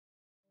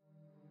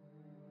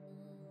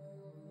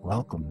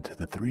Welcome to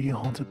the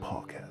 3Haunted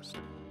podcast,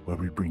 where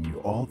we bring you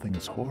all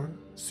things horror,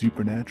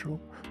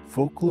 supernatural,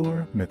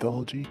 folklore,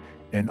 mythology,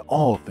 and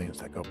all things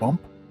that go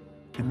bump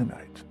in the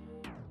night.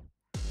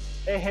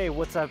 Hey,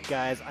 what's up,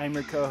 guys? I'm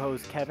your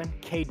co-host, Kevin,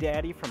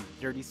 K-Daddy from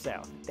Dirty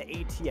South, the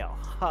ATL,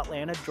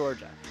 Hotlanta,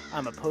 Georgia.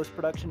 I'm a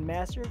post-production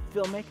master,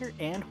 filmmaker,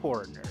 and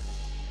horror nerd.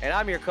 And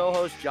I'm your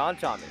co-host, John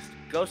Thomas,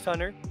 ghost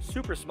hunter,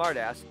 super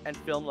smartass, and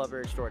film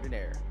lover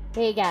extraordinaire.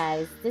 Hey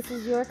guys, this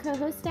is your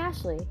co-host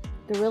Ashley,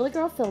 Gorilla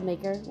Girl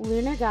filmmaker,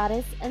 lunar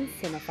goddess, and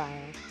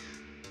cinephile.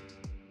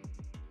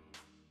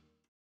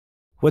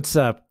 What's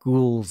up,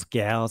 ghouls,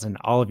 gals, and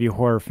all of you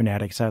horror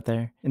fanatics out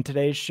there? In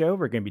today's show,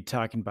 we're going to be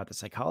talking about the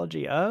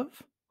psychology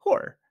of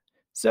horror.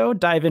 So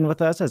dive in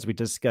with us as we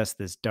discuss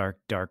this dark,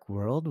 dark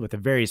world with a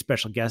very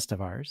special guest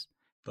of ours.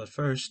 But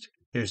first,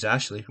 here's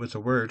Ashley with a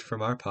word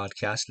from our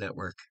podcast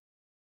network.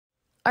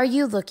 Are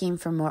you looking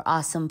for more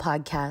awesome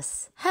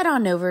podcasts? Head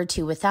on over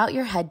to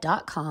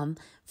withoutyourhead.com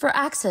for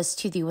access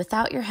to the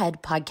Without Your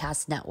Head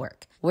podcast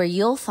network, where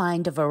you'll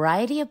find a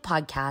variety of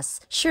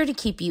podcasts sure to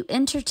keep you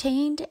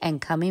entertained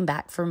and coming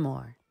back for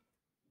more.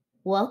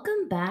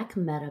 Welcome back,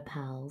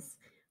 metapals.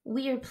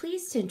 We are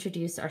pleased to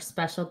introduce our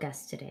special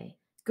guest today,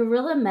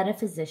 gorilla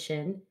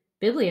metaphysician,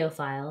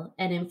 bibliophile,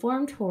 and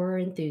informed horror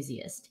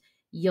enthusiast,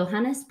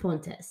 Iohannes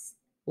Pontes.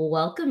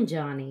 Welcome,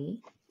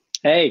 Johnny.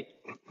 Hey.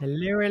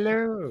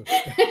 Hello.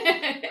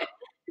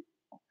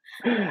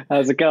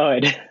 How's it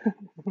going?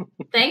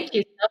 Thank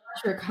you so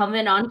much for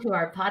coming on to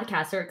our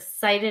podcast. We're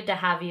excited to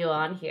have you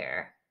on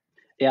here.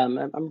 Yeah,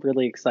 I'm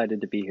really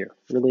excited to be here.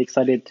 Really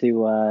excited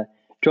to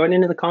join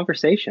into the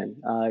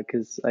conversation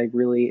because I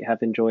really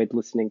have enjoyed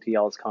listening to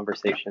y'all's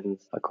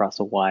conversations across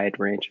a wide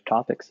range of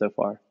topics so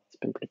far. It's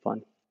been pretty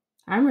fun.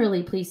 I'm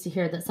really pleased to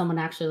hear that someone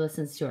actually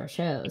listens to our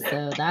show.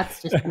 So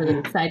that's just really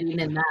exciting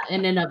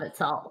in and of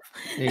itself.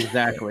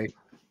 Exactly.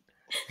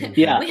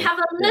 Yeah. We have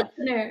a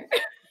listener.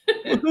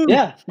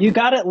 Yeah, you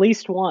got at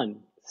least one.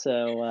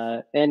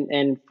 So,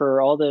 and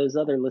for all those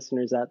other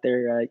listeners out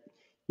there,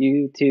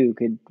 you too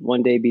could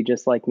one day be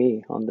just like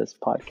me on this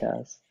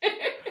podcast.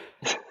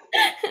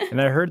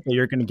 And I heard that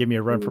you're going to give me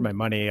a run for my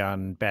money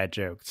on bad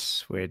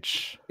jokes,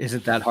 which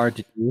isn't that hard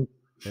to do.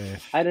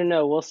 I don't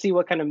know. We'll see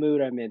what kind of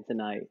mood I'm in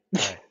tonight.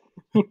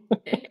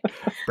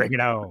 Bring it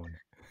on.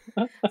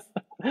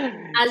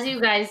 As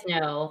you guys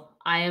know,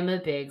 I am a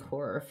big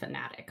horror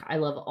fanatic. I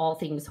love all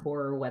things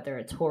horror, whether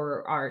it's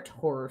horror art,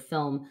 horror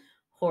film,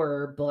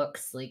 horror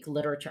books, like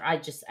literature.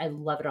 I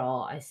love it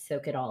all. I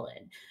soak it all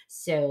in.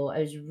 So I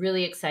was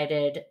really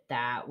excited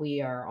that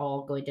we are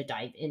all going to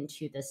dive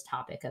into this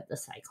topic of the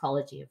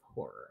psychology of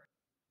horror.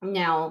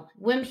 Now,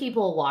 when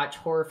people watch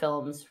horror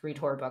films, read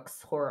horror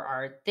books, horror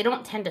art, they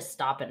don't tend to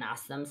stop and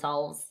ask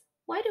themselves,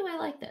 why do I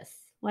like this?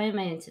 Why am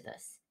I into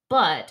this?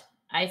 But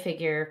I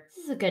figure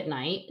this is a good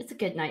night. It's a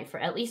good night for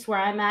at least where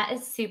I'm at.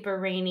 It's super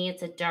rainy.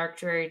 It's a dark,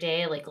 dreary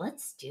day. Like,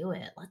 let's do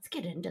it. Let's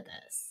get into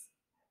this.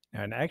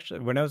 And actually,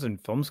 when I was in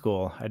film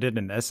school, I did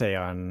an essay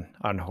on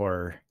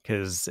horror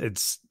because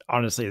it's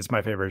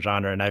my favorite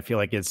genre. And I feel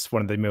like it's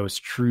one of the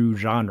most true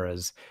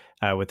genres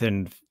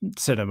within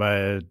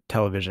cinema,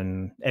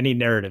 television, any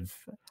narrative.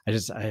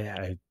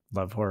 I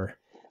love horror.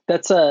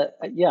 That's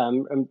I'd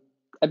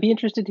be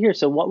interested to hear.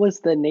 So what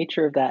was the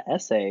nature of that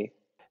essay?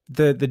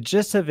 The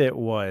gist of it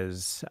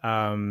was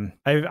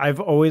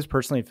I've always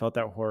personally felt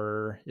that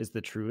horror is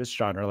the truest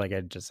genre, like I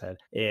just said.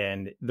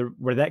 And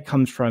where that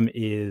comes from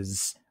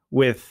is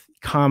with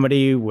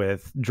comedy,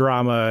 with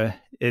drama,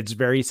 it's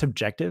very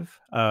subjective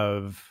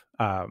of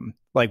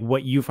like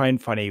what you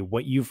find funny,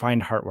 what you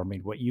find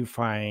heartwarming, what you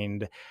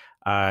find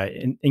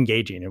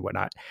engaging and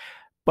whatnot.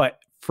 But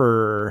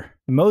for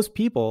most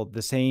people,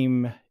 the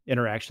same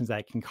interactions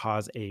that can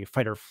cause a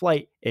fight or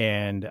flight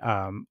and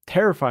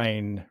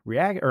terrified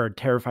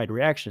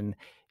reaction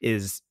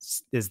is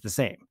the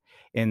same.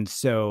 And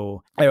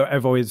so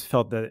I've always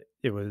felt that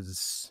it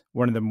was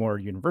one of the more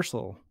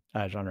universal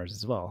genres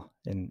as well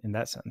in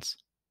that sense.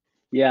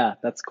 Yeah,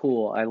 that's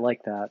cool. I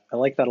like that. I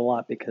like that a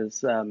lot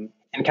because and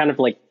kind of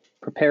like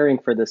preparing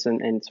for this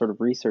and sort of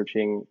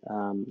researching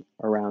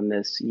around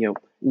this,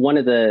 one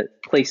of the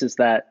places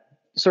that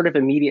sort of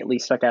immediately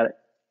stuck out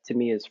to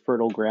me as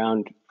fertile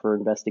ground for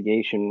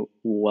investigation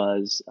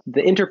was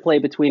the interplay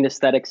between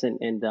aesthetics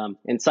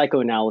and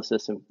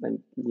psychoanalysis and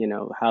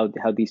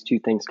how these two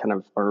things kind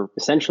of are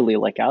essentially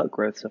like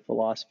outgrowths of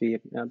philosophy.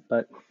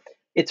 But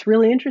it's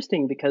really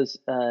interesting because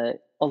a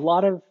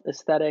lot of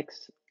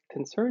aesthetics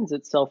concerns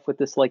itself with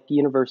this like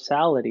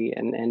universality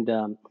and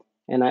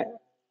I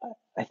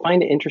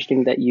find it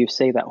interesting that you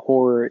say that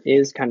horror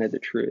is kind of the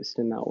truest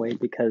in that way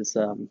because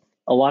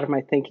a lot of my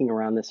thinking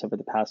around this over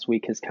the past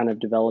week has kind of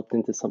developed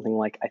into something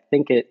like, I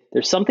think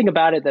there's something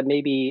about it that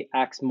maybe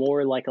acts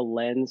more like a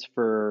lens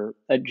for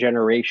a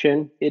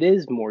generation. It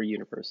is more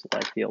universal,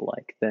 I feel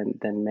like,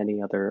 than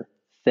many other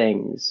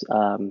things,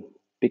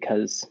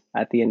 because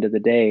at the end of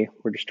the day,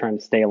 we're just trying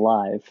to stay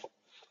alive.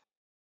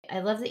 I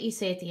love that you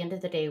say at the end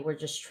of the day, we're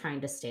just trying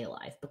to stay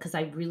alive, because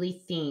I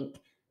really think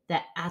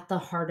that at the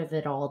heart of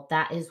it all,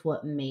 that is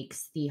what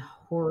makes the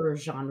horror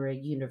genre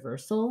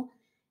universal.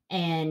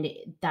 And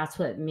that's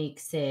what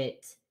makes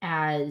it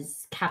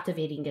as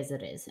captivating as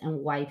it is,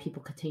 and why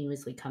people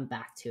continuously come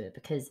back to it.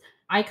 Because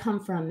I come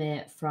from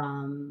it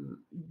from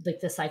like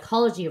the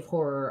psychology of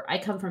horror. I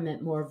come from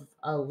it more of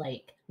a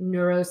like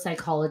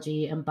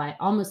neuropsychology and by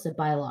almost a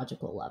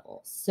biological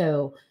level.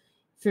 So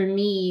for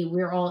me,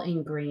 we're all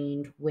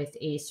ingrained with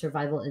a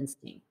survival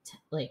instinct,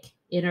 like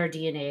in our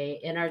DNA,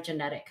 in our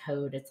genetic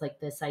code. It's like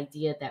this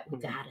idea that we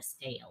gotta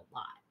stay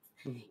alive.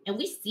 And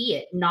we see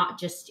it not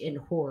just in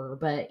horror,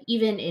 but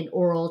even in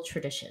oral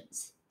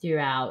traditions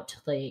throughout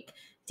like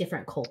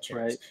different cultures.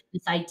 Right.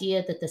 This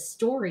idea that the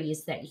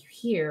stories that you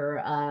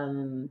hear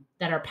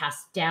that are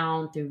passed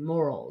down through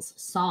morals,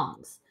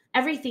 songs,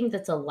 everything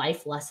that's a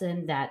life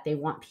lesson that they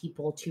want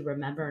people to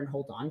remember and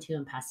hold on to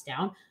and pass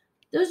down,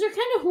 those are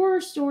kind of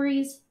horror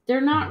stories. They're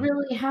not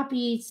really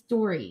happy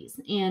stories.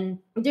 And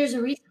there's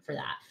a reason for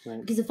that.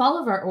 Right. Because if all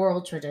of our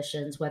oral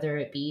traditions, whether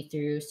it be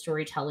through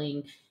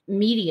storytelling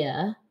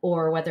media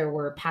or whether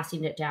we're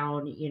passing it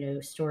down, you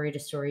know, story to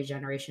story,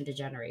 generation to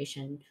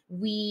generation,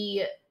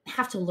 we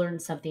have to learn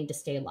something to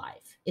stay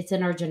alive. It's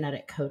in our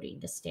genetic coding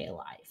to stay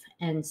alive.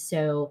 And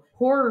so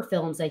horror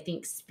films, I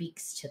think,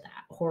 speaks to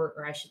that. Horror,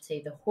 or I should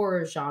say the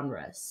horror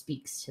genre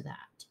speaks to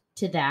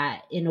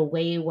that in a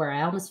way where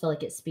I almost feel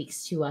like it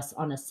speaks to us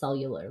on a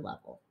cellular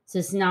level. So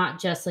it's not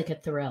just like a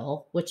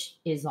thrill, which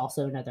is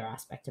also another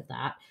aspect of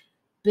that,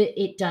 but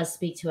it does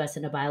speak to us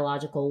in a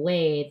biological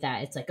way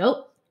that it's like,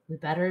 oh, we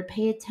better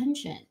pay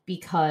attention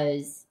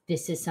because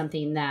this is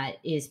something that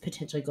is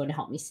potentially going to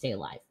help me stay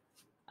alive.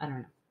 I don't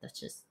know. That's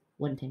just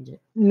one tangent.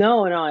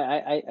 No,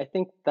 I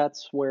think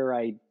that's where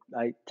I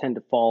tend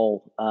to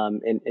fall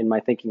in my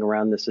thinking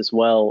around this as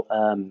well,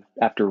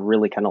 after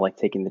really kind of like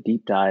taking the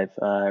deep dive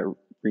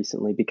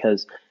recently,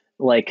 because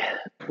like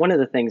one of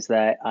the things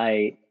that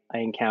I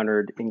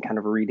encountered in kind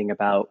of reading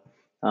about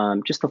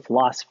just the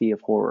philosophy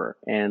of horror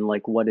and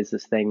like what is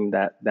this thing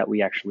that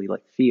we actually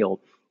like feel.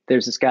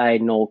 There's this guy,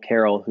 Noel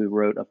Carroll, who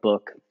wrote a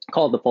book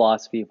called The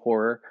Philosophy of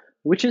Horror,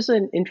 which is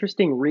an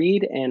interesting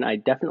read, and I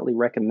definitely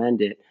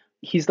recommend it.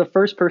 He's the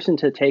first person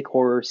to take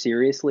horror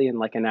seriously in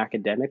like an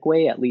academic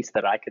way, at least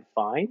that I could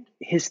find.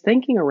 His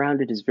thinking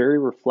around it is very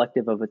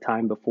reflective of a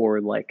time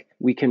before like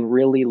we can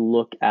really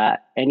look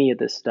at any of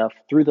this stuff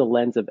through the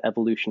lens of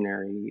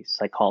evolutionary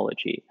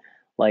psychology.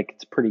 Like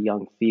it's a pretty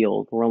young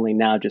field. We're only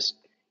now just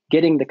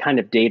getting the kind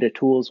of data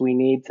tools we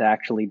need to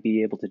actually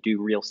be able to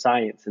do real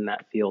science in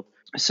that field.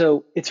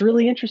 So it's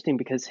really interesting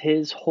because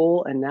his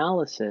whole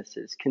analysis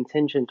is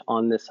contingent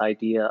on this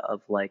idea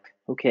of like,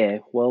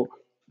 okay, well,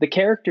 the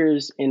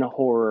characters in a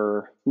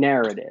horror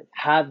narrative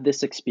have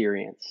this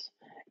experience.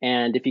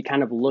 And if you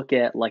kind of look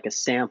at like a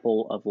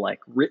sample of like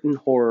written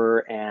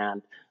horror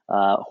and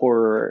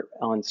horror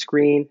on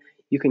screen,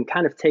 you can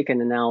kind of take an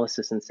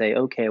analysis and say,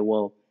 okay,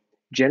 well,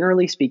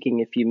 generally speaking,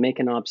 if you make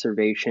an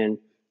observation,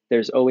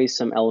 there's always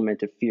some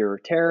element of fear or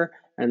terror,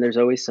 and there's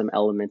always some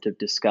element of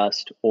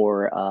disgust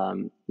or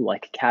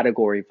like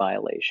category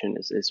violation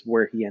is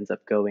where he ends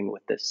up going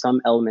with this,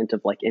 some element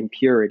of like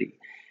impurity.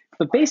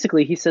 But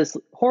basically, he says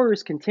horror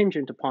is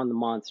contingent upon the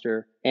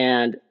monster,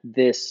 and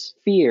this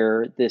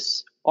fear,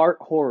 this art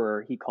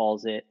horror, he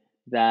calls it,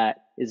 that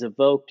is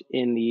evoked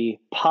in the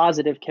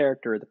positive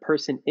character, the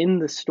person in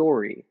the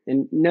story.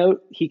 And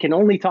note, he can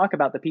only talk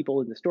about the people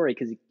in the story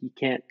because he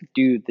can't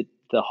do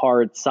the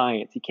hard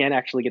science. He can't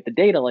actually get the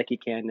data like he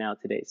can now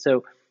today.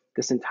 So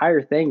this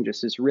entire thing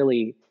just is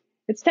really,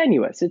 it's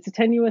tenuous. It's a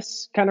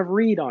tenuous kind of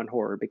read on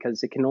horror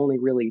because it can only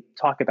really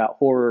talk about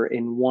horror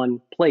in one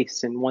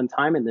place, in one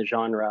time in the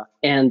genre.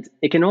 And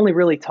it can only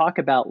really talk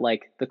about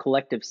like the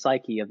collective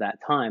psyche of that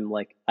time.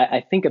 Like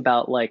I think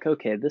about like,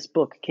 okay, this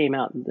book came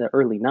out in the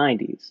early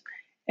 90s.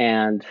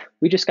 And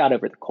we just got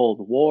over the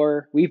Cold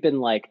War. We've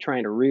been like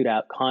trying to root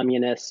out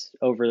communists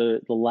over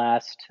the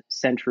last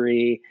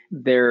century.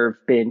 There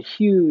have been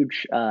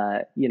huge,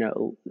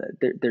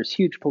 there's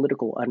huge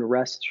political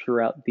unrest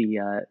throughout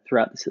the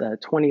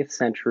 20th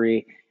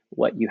century.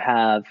 What you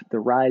have, the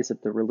rise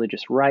of the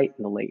religious right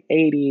in the late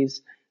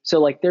 80s. So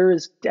like there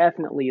is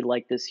definitely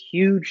like this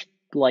huge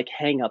like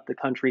hang up the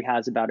country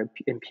has about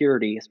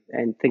impurity,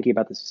 and thinking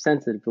about this as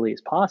sensitively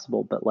as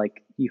possible. But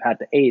like you had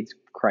the AIDS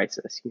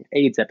crisis,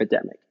 AIDS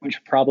epidemic,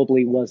 which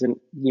probably wasn't,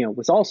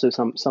 was also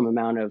some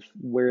amount of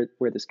where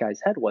this guy's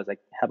head was. I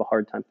have a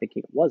hard time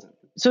thinking it wasn't.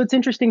 So it's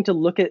interesting to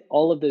look at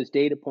all of those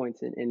data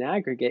points in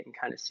aggregate and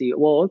kind of see,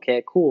 well,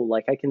 okay, cool.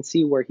 Like I can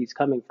see where he's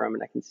coming from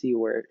and I can see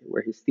where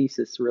his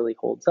thesis really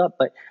holds up.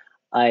 But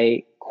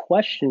I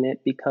question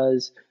it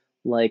because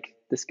like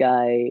this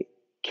guy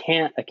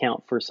can't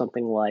account for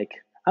something like,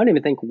 I don't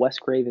even think Wes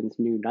Craven's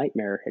New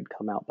Nightmare had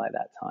come out by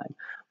that time,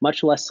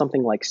 much less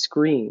something like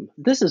Scream.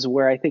 This is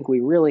where I think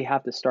we really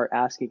have to start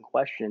asking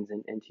questions.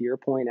 And to your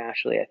point,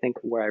 Ashley, I think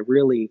where I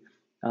really,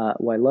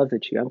 what I love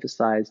that you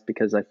emphasized,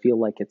 because I feel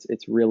like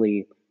it's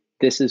really,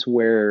 this is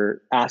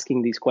where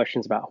asking these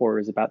questions about horror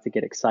is about to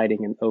get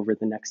exciting and over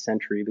the next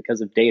century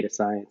because of data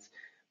science.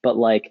 But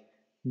like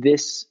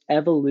this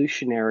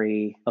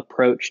evolutionary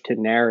approach to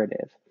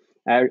narrative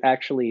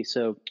Actually,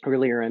 so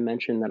earlier I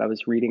mentioned that I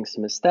was reading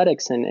some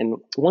aesthetics, and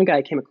one guy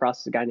I came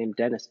across is a guy named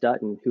Dennis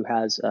Dutton, who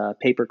has a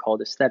paper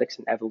called Aesthetics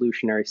and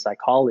Evolutionary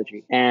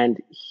Psychology.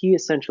 And he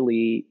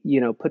essentially,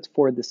 puts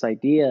forward this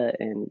idea,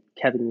 and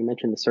Kevin, you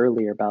mentioned this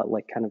earlier about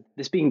like kind of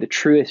this being the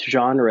truest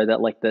genre that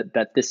like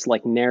that this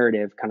like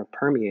narrative kind of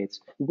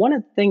permeates. One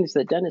of the things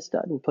that Dennis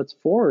Dutton puts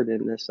forward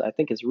in this, I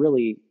think, is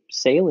really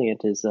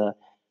salient is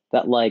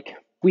that like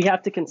we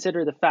have to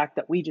consider the fact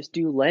that we just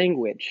do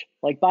language.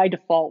 Like by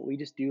default, we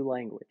just do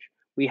language.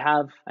 We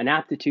have an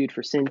aptitude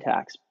for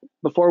syntax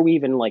before we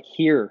even like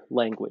hear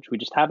language. We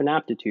just have an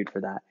aptitude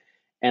for that.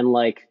 And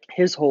like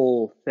his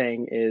whole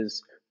thing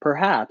is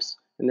perhaps,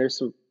 and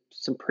there's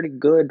some pretty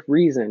good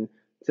reason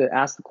to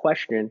ask the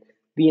question,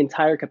 the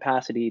entire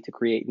capacity to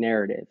create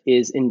narrative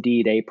is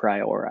indeed a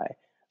priori.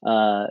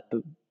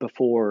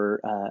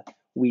 Before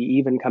we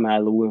even come out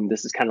of the womb,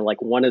 this is kind of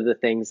like one of the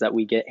things that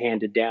we get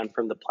handed down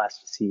from the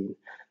Pleistocene.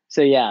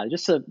 So yeah,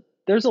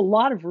 there's a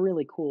lot of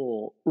really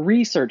cool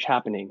research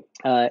happening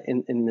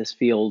in this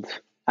field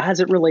as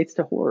it relates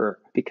to horror,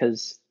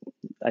 because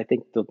I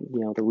think the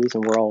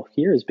reason we're all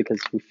here is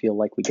because we feel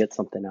like we get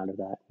something out of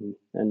that,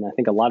 and I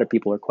think a lot of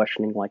people are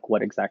questioning like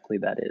what exactly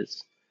that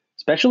is,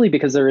 especially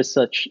because there is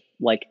such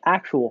like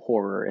actual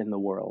horror in the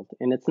world,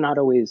 and it's not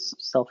always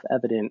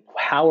self-evident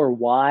how or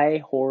why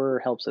horror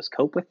helps us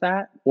cope with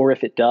that, or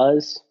if it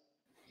does.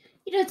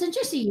 It's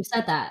interesting you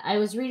said that. I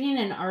was reading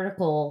an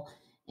article,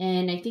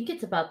 and I think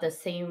it's about the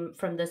same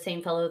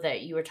fellow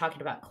that you were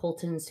talking about,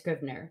 Colton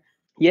Scrivener.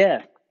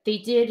 Yeah. They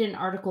did an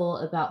article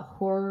about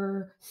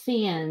horror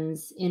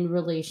fans in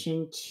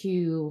relation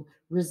to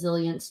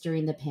resilience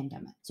during the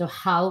pandemic. So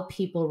how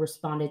people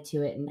responded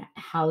to it and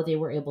how they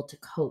were able to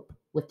cope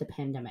with the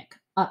pandemic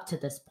up to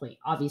this point.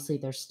 Obviously,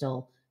 there's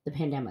still the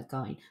pandemic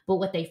going. But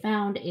what they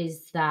found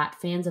is that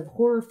fans of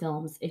horror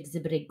films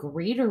exhibited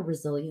greater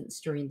resilience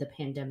during the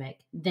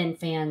pandemic than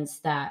fans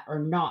that are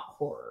not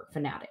horror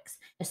fanatics,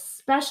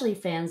 especially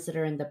fans that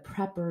are in the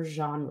prepper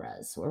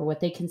genres, or what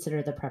they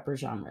consider the prepper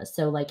genres.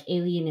 So like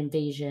alien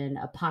invasion,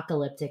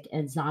 apocalyptic,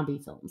 and zombie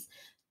films.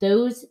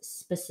 Those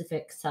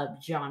specific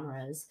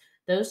subgenres,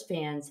 those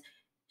fans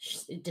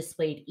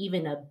displayed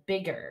even a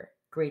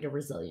greater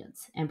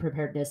resilience and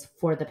preparedness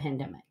for the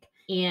pandemic.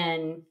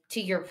 And to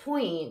your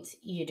point,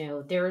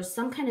 there is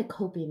some kind of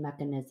coping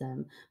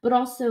mechanism, but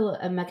also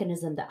a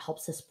mechanism that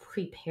helps us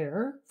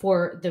prepare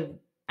for the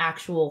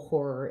actual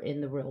horror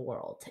in the real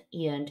world.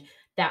 And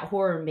that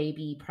horror may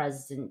be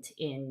present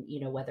in,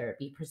 whether it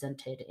be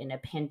presented in a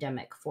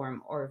pandemic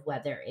form or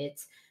whether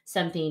it's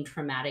something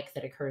traumatic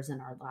that occurs in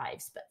our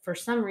lives. But for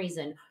some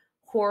reason,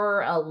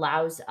 horror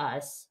allows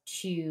us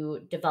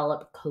to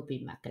develop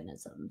coping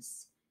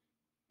mechanisms.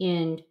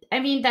 And I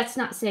mean, that's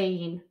not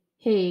saying,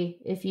 hey,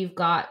 if you've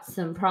got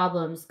some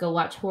problems, go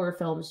watch horror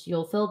films,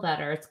 you'll feel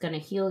better, it's going to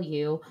heal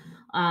you,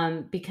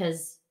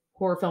 because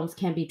horror films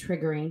can be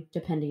triggering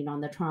depending on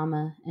the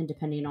trauma and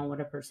depending on what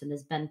a person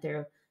has been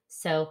through.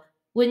 So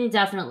wouldn't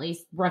definitely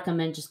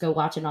recommend just go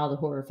watching all the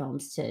horror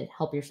films to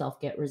help yourself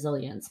get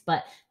resilience.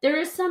 But there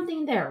is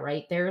something there,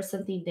 right? There is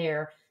something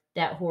there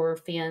that horror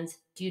fans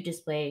do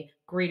display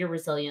greater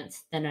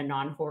resilience than a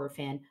non-horror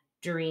fan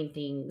during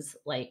things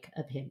like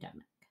a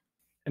pandemic.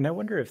 And I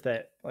wonder if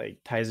that like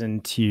ties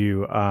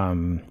into,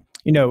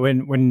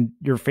 when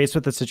you're faced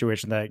with a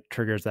situation that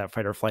triggers that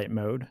fight or flight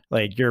mode,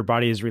 like your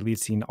body is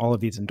releasing all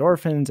of these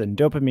endorphins and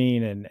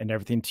dopamine and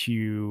everything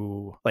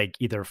to like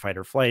either fight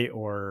or flight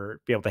or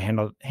be able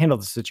to handle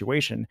the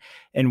situation.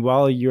 And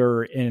while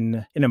you're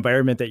in an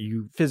environment that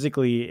you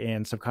physically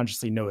and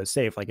subconsciously know is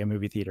safe, like a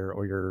movie theater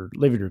or your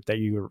living room, that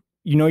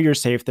you're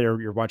safe there,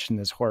 you're watching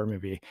this horror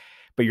movie,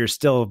 but you're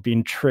still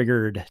being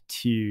triggered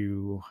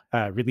to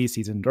release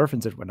these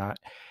endorphins and whatnot.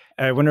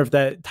 I wonder if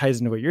that ties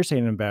into what you're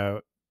saying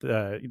about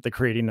the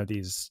creating of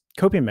these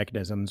coping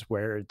mechanisms,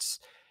 where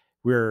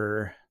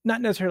we're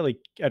not necessarily,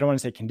 I don't want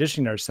to say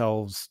conditioning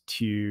ourselves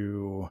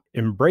to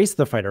embrace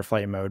the fight or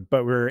flight mode,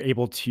 but we're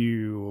able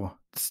to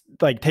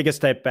like take a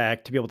step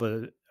back to be able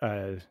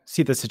to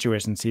see the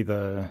situation, see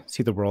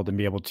the world, and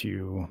be able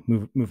to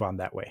move on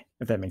that way,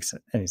 if that makes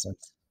any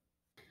sense.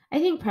 I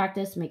think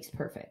practice makes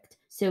perfect.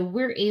 So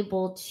we're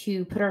able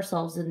to put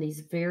ourselves in these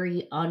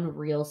very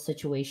unreal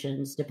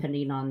situations,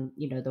 depending on,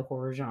 the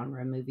horror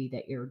genre movie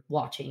that you're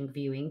watching,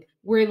 viewing.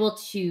 We're able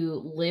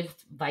to live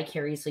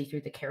vicariously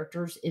through the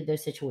characters in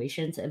those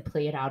situations and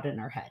play it out in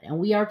our head. And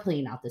we are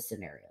playing out the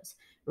scenarios,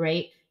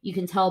 right? You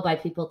can tell by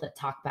people that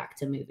talk back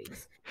to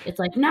movies. It's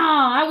like, no,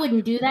 I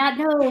wouldn't do that.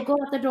 No, go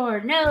out the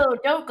door. No,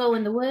 don't go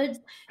in the woods.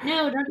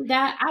 No, don't do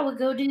that. I would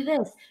go do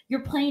this.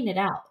 You're playing it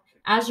out.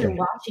 As you're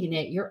watching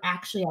it, you're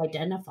actually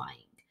identifying,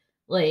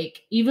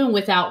 like, even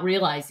without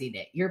realizing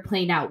it, you're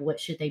playing out what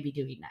should they be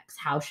doing next?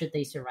 How should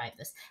they survive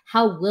this?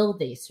 How will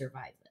they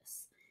survive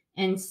this?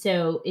 And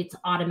so it's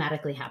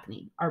automatically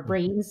happening. Our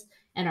brains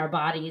and our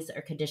bodies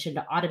are conditioned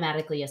to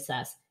automatically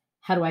assess,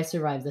 how do I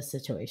survive this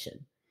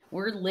situation?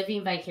 We're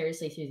living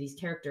vicariously through these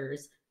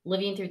characters,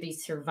 living through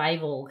these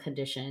survival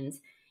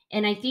conditions.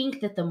 And I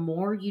think that the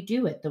more you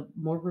do it, the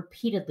more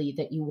repeatedly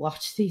that you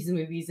watch these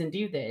movies and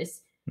do this,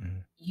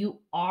 you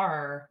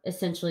are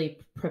essentially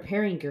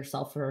preparing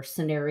yourself for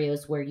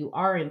scenarios where you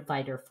are in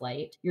fight or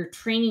flight. You're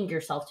training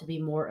yourself to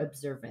be more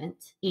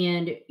observant,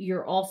 and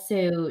you're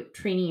also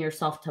training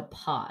yourself to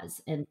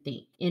pause and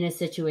think in a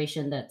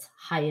situation that's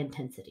high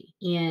intensity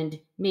and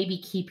maybe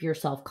keep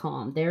yourself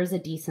calm. There's a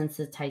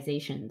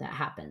desensitization that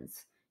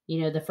happens.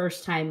 The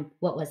first time,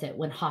 what was it,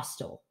 when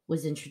Hostel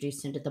was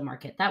introduced into the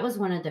market? That was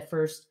one of the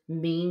first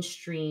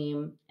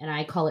mainstream, and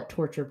I call it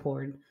torture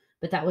porn,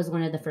 but that was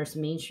one of the first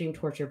mainstream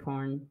torture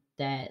porn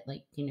that,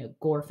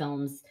 gore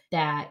films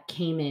that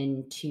came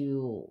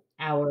into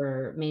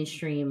our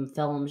mainstream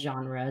film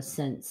genre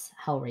since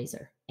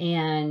Hellraiser.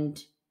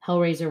 And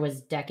Hellraiser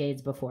was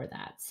decades before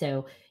that.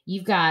 So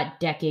you've got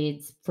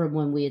decades from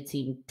when we had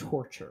seen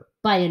torture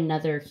by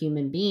another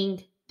human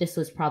being. This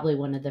was probably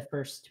one of the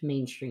first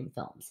mainstream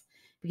films.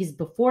 Because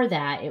before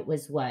that, it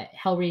was what?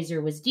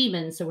 Hellraiser was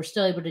demons, so we're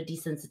still able to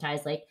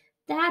desensitize, like,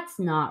 that's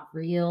not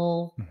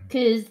real,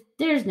 because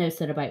there's no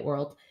Cenobite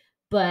world.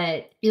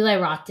 But Eli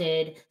Roth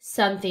did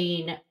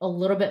something a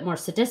little bit more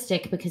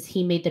sadistic because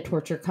he made the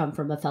torture come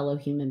from a fellow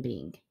human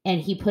being. And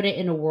he put it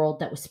in a world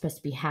that was supposed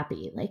to be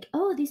happy. Like,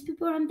 oh, these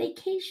people are on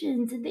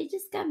vacations and they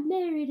just got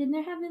married and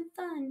they're having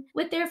fun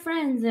with their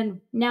friends. And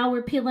now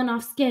we're peeling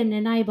off skin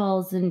and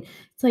eyeballs. And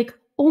it's like,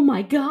 oh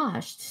my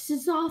gosh, this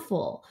is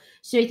awful.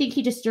 So I think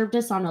he disturbed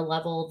us on a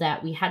level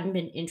that we hadn't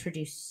been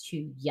introduced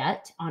to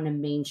yet on a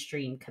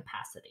mainstream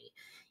capacity.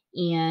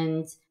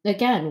 And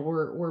again,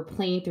 we're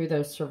playing through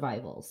those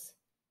survivals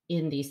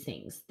in these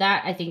things.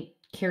 That, I think,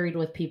 carried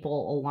with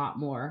people a lot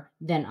more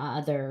than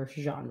other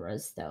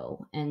genres,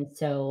 though. And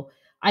so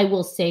I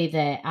will say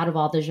that out of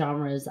all the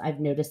genres,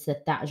 I've noticed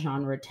that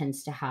genre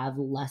tends to have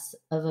less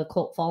of a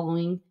cult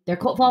following. Their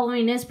cult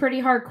following is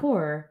pretty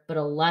hardcore, but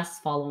a less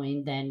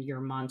following than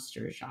your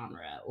monster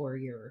genre or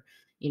your,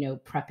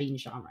 prepping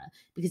genre,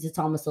 because it's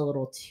almost a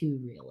little too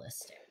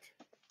realistic.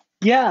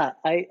 Yeah,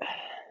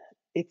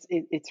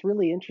 it's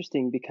really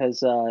interesting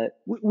because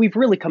we've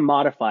really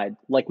commodified,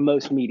 like,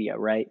 most media,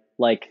 right?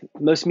 Like,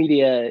 most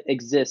media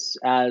exists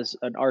as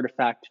an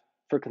artifact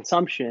for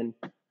consumption,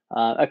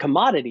 a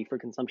commodity for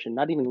consumption,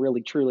 not even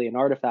really truly an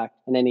artifact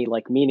in any,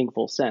 like,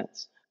 meaningful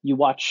sense. You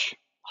watch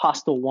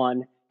Hostel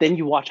 1, then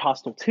you watch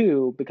Hostel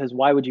 2, because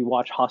why would you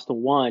watch Hostel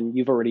 1?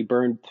 You've already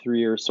burned through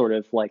your sort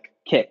of, like,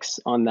 kicks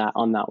on that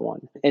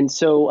one. And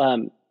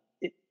so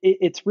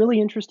it's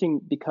really interesting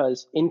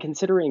because in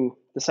considering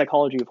the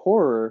psychology of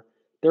horror,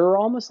 there are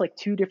almost like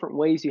two different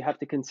ways you have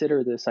to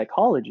consider the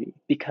psychology,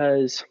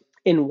 because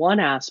in one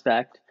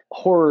aspect,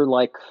 horror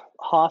like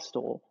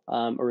Hostel,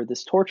 or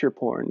this torture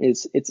porn,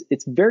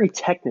 it's very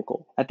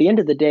technical. At the end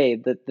of the day,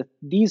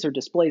 these are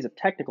displays of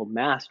technical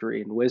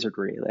mastery and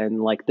wizardry,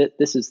 and like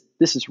this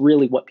is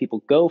really what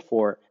people go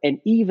for.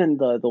 And even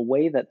the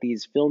way that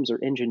these films are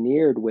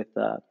engineered with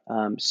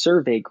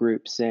survey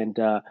groups, and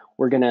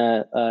we're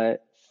gonna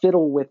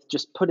fiddle with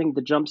just putting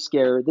the jump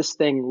scare, this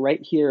thing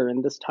right here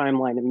in this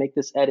timeline, and make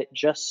this edit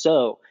just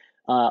so.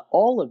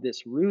 All of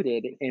this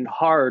rooted in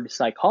hard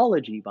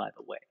psychology, by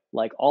the way.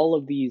 Like, all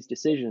of these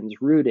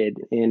decisions rooted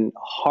in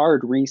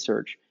hard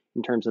research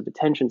in terms of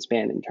attention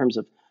span, in terms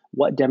of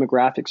what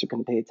demographics are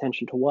going to pay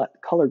attention to what,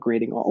 color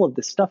grading, all of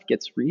this stuff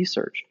gets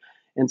researched.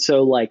 And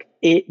so, like,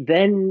 it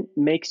then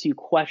makes you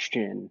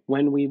question,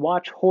 when we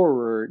watch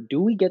horror,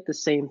 do we get the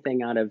same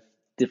thing out of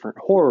different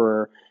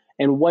horror?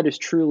 And what is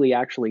truly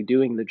actually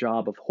doing the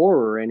job of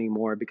horror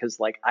anymore? Because,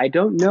 like, I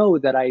don't know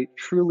that I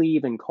truly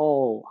even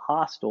call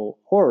Hostel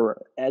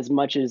horror as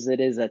much as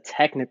it is a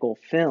technical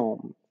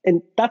film.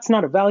 And that's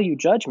not a value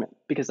judgment,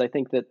 because I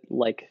think that,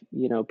 like,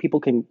 people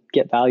can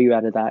get value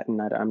out of that.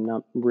 And I'm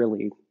not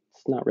really,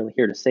 it's not really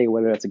here to say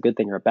whether that's a good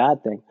thing or a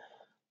bad thing.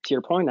 To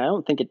your point, I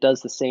don't think it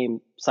does the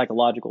same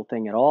psychological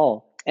thing at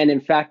all. And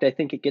in fact, I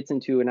think it gets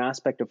into an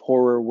aspect of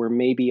horror where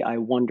maybe I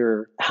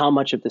wonder how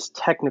much of this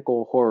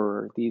technical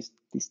horror, these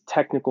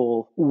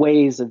technical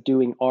ways of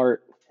doing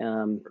art,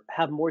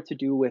 have more to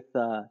do with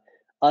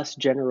us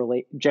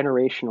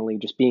generationally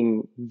just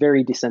being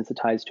very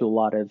desensitized to a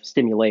lot of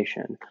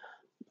stimulation.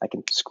 I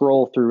can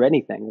scroll through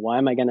anything. Why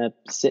am I going to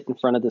sit in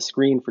front of the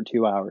screen for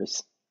 2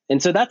 hours?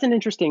 And so that's an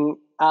interesting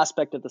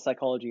aspect of the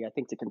psychology, I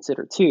think, to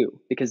consider too,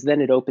 because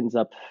then it opens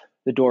up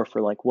the door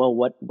for, like, well,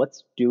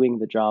 what's doing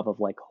the job of,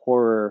 like,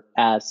 horror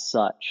as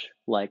such?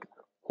 Like,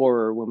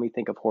 horror, when we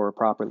think of horror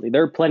properly,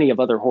 there are plenty of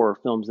other horror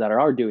films that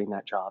are doing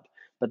that job.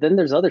 But then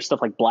there's other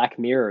stuff like Black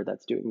Mirror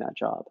that's doing that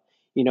job,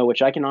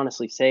 which I can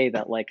honestly say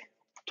that, like,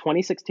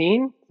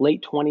 2016,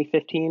 late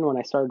 2015, when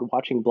I started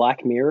watching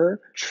Black Mirror,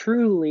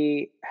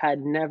 truly had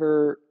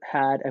never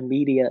had a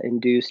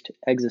media-induced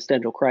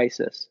existential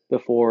crisis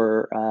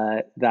before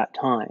that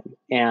time.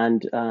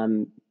 And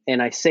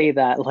I say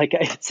that, like,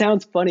 it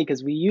sounds funny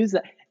because we use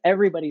that.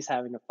 Everybody's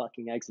having a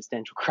fucking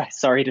existential crisis.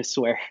 Sorry to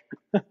swear.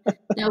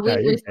 No,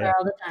 we swear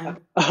all the time.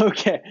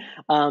 Okay.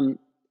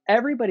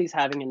 Everybody's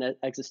having an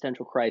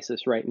existential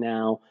crisis right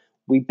now.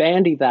 We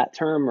bandy that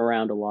term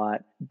around a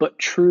lot, but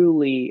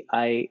truly,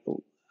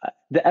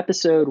 the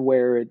episode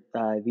where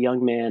the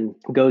young man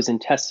goes and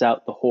tests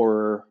out the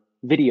horror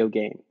video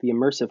game, the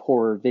immersive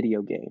horror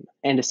video game,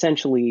 and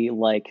essentially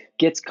like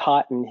gets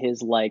caught in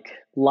his like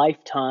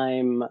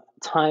lifetime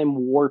time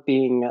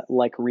warping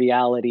like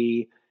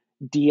reality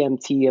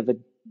DMT of a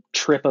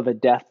trip of a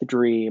death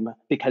dream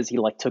because he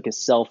like took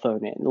his cell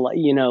phone in, like,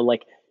 you know,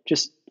 like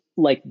just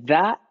like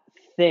that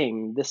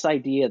thing, this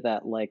idea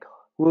that like,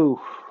 woo,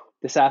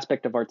 this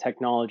aspect of our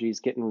technology is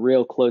getting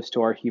real close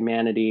to our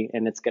humanity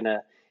and it's going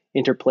to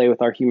interplay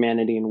with our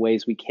humanity in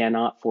ways we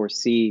cannot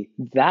foresee.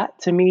 That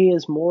to me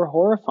is more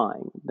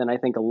horrifying than I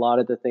think a lot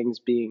of the things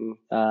being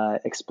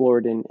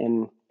explored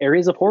in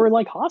areas of horror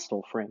like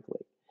Hostel,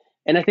 frankly.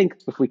 And I think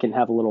if we can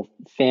have a little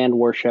fan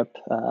worship,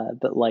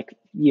 but like,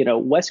 you know,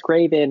 Wes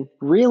Craven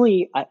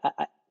really,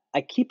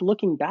 I keep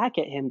looking back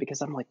at him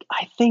because I'm like,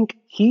 I think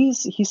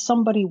he's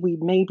somebody we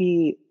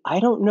maybe, I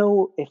don't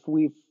know if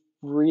we've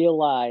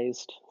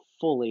realized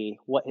fully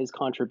what his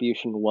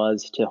contribution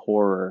was to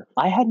horror.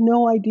 I had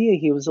no idea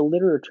he was a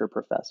literature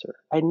professor.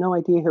 I had no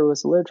idea he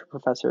was a literature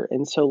professor.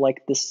 And so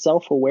like the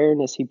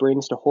self-awareness he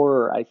brings to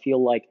horror, I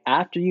feel like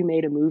after you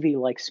made a movie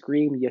like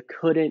Scream, you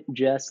couldn't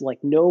just like,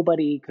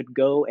 nobody could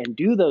go and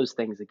do those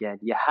things again.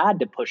 You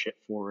had to push it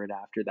forward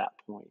after that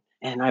point.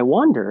 And I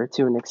wonder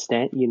to an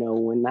extent, you know,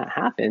 when that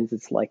happens,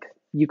 it's like,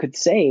 you could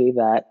say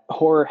that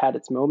horror had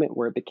its moment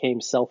where it became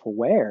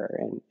self-aware.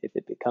 And if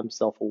it becomes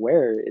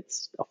self-aware,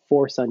 it's a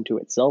force unto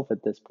itself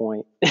at this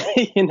point.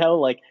 You know,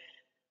 like,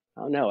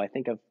 I don't know. I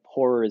think of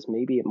horror as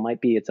maybe it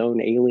might be its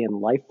own alien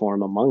life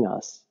form among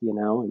us, you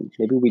know, and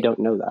maybe we don't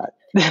know that.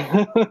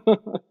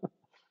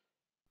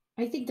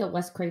 I think that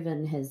Wes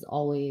Craven has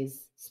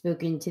always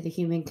spoken to the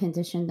human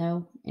condition,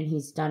 though, and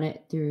he's done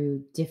it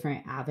through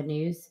different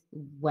avenues,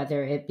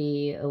 whether it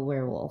be a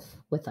werewolf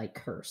with like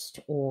Cursed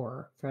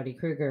or Freddy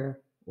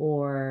Krueger,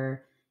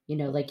 or, you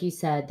know, like you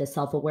said, the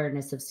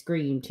self-awareness of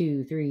Scream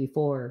 2, 3,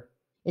 4.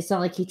 It's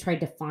not like he tried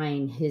to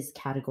find his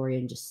category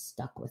and just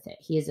stuck with it.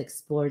 He has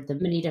explored the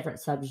many different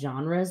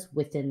subgenres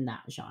within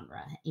that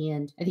genre.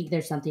 And I think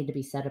there's something to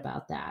be said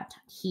about that.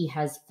 He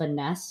has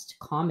finessed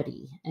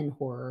comedy and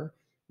horror,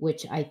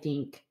 which I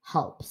think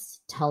helps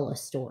tell a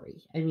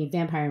story. I mean,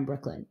 Vampire in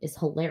Brooklyn is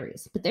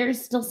hilarious, but there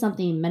is still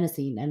something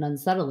menacing and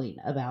unsettling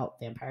about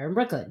Vampire in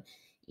Brooklyn.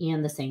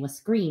 And the same with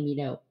Scream, you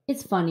know,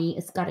 it's funny,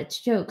 it's got its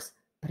jokes,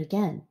 but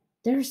again,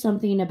 there's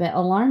something a bit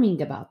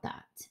alarming about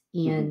that.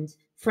 And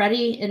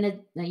Freddy,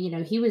 you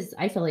know,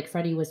 I feel like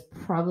Freddy was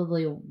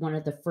probably one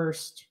of the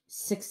first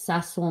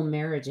successful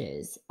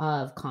marriages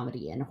of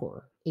comedy and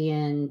horror.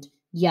 And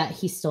yet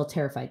he still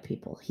terrified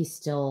people.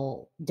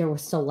 There were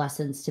still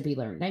lessons to be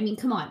learned. I mean,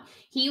 come on.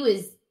 He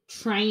was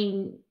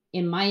trying,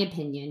 in my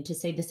opinion, to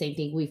say the same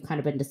thing we've kind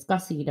of been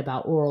discussing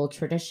about oral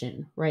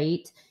tradition,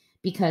 right?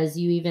 Because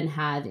you even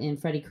have in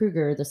Freddy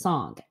Krueger the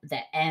song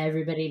that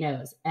everybody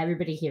knows,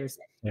 everybody hears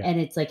it. Yeah. And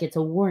it's like, it's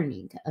a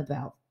warning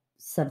about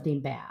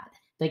something bad.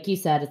 Like you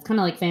said, it's kind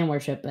of like fan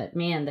worship, but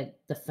man,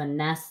 the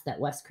finesse that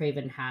Wes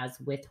Craven has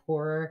with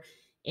horror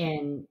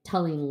and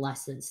telling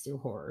lessons through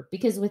horror,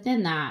 because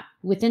within the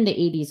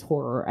 80s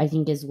horror, I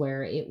think is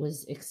where it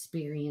was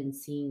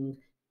experiencing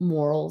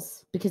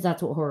morals, because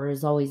that's what horror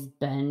has always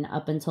been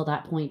up until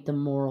that point. The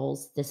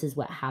morals, this is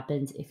what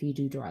happens if you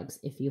do drugs,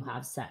 if you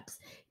have sex,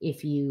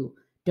 if you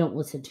don't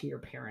listen to your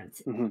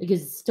parents,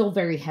 because it's still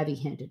very heavy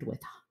handed with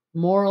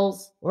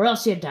morals, or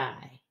else you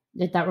die.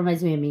 That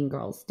reminds me of Mean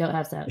Girls. Don't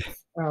have sex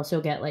or else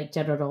you'll get like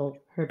genital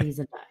herpes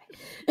and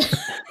die.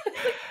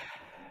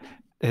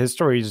 His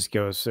story just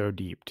goes so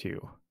deep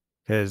too,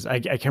 because I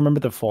can't remember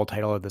the full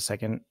title of the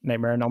second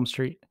Nightmare on Elm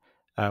Street.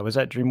 Was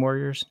that Dream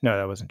Warriors? No,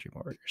 that wasn't Dream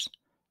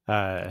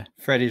Warriors.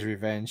 Freddy's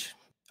Revenge.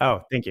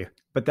 Oh, thank you.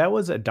 But that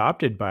was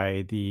adopted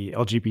by the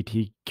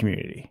LGBT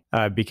community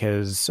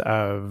because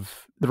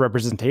of the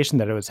representation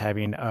that it was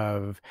having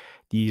of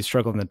the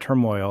struggle and the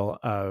turmoil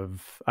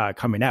of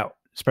coming out,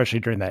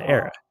 especially during that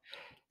era.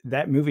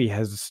 That movie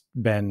has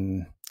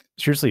been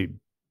seriously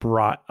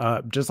brought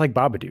up, just like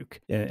Babadook,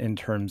 in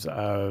terms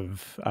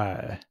of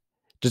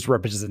just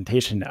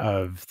representation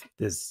of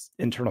this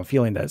internal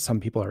feeling that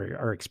some people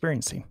are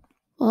experiencing.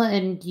 Well,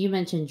 and you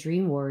mentioned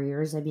Dream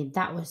Warriors. I mean,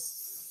 that was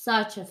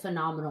such a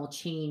phenomenal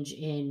change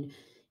in,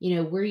 you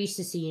know, we're used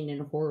to seeing in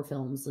horror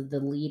films the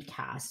lead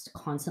cast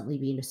constantly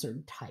being a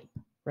certain type,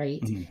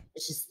 right?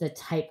 It's just the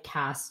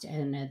typecast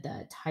and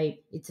the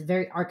type. It's a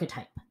very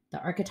archetype.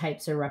 The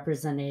archetypes are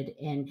represented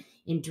in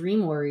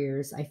Dream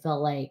Warriors. I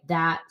felt like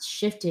that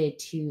shifted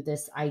to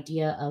this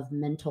idea of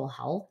mental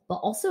health, but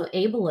also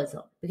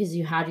ableism, because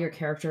you had your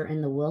character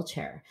in the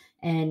wheelchair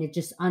and it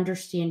just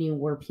understanding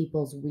where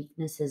people's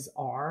weaknesses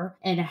are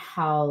and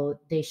how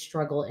they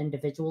struggle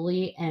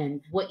individually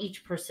and what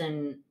each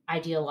person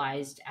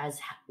idealized as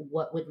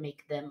what would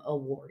make them a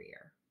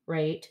warrior,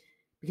 right?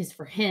 Because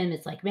for him,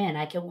 it's like, man,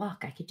 I can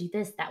walk, I could do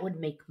this. That would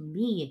make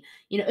me,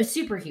 you know, a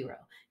superhero.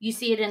 You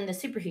see it in the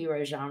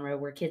superhero genre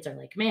where kids are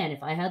like, man,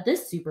 if I had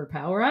this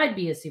superpower, I'd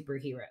be a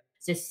superhero.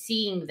 So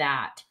seeing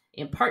that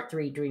in part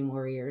 3, Dream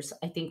Warriors,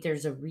 I think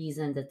there's a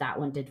reason that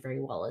one did very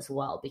well as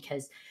well,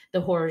 because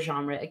the horror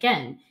genre,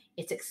 again,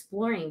 it's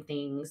exploring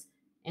things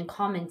and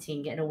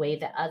commenting in a way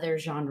that other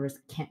genres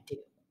can't do.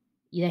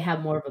 they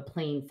have more of a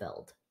playing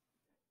field.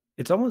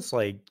 It's almost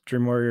like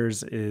Dream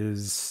Warriors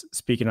is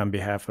speaking on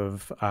behalf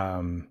of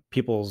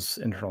people's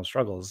internal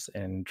struggles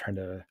and trying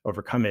to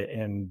overcome it.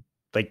 And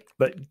like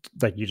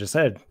you just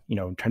said,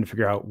 trying to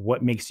figure out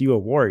what makes you a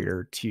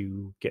warrior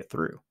to get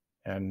through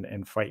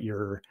and fight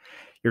your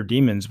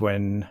demons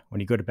when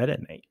you go to bed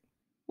at night.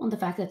 Well, the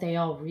fact that they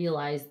all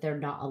realize they're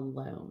not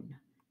alone,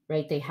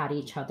 right? They had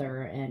each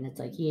other, and it's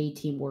like, yay,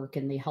 teamwork,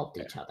 and they helped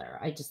each other.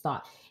 I just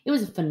thought it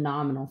was a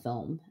phenomenal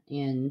film,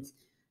 and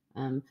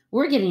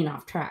we're getting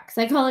off track.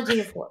 Psychology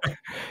of horror.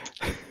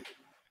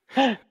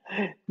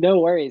 No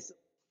worries.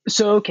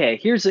 So, okay,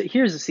 here's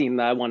a scene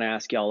that I want to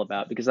ask y'all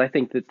about, because I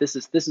think that this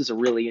is a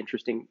really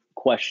interesting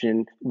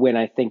question when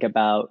I think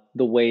about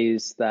the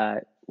ways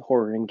that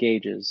horror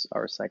engages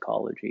our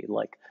psychology.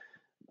 Like,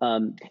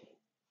 all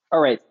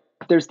right,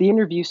 there's the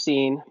interview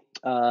scene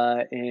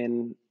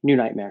in New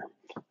Nightmare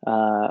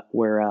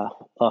where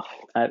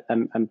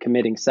I'm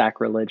committing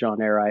sacrilege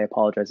on air. I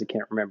apologize. I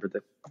can't remember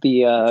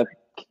the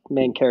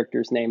main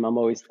character's name. I'm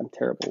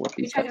terrible with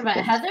these. You're talking about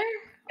Heather?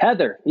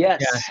 Heather,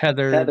 yes. Yeah,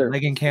 Heather.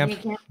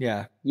 Legenkamp.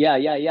 Yeah.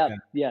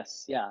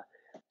 Yes.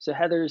 So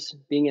Heather's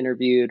being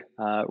interviewed.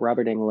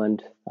 Robert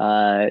Englund,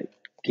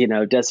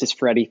 does his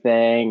Freddy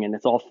thing, and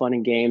it's all fun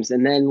and games.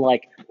 And then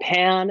like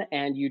pan,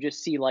 and you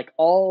just see like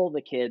all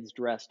the kids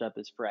dressed up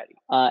as Freddy.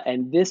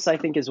 And this, I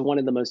think, is one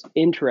of the most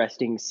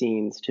interesting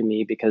scenes to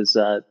me, because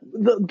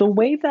the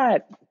way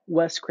that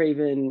Wes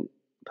Craven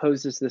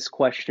poses this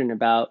question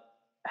about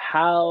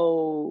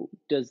how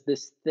does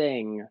this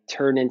thing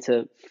turn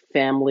into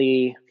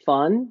family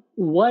fun?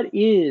 What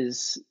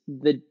is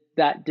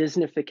that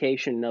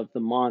Disneyfication of the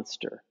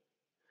monster?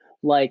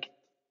 Like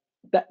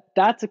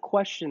that's a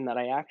question that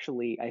I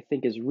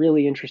think is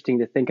really interesting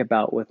to think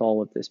about with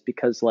all of this,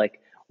 because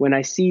like when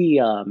I see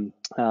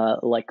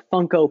like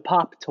Funko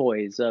Pop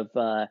toys of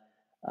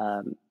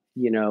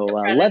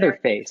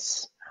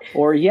Leatherface,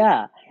 or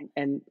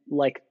and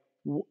like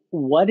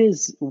what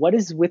is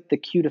with the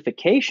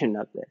cutification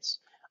of this?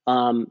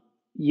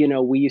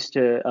 We used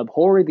to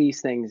abhor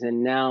these things,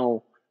 and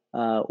now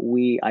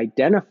we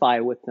identify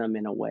with them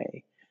in a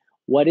way.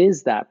 What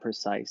is that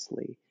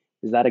precisely?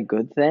 Is that a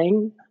good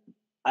thing?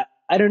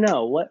 I don't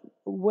know.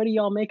 What do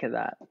y'all make of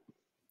that?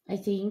 I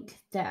think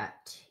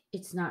that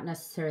it's not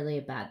necessarily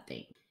a bad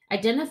thing.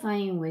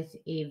 Identifying with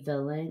a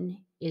villain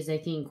is, I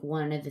think,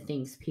 one of the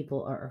things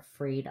people are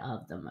afraid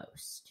of the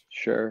most.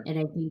 Sure. And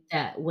I think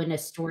that when a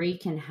story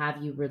can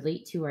have you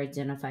relate to or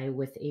identify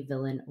with a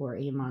villain or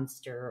a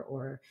monster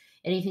or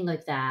anything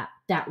like that,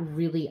 that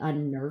really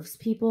unnerves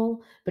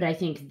people. But I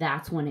think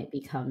that's when it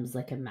becomes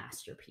like a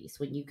masterpiece,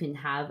 when you can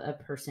have a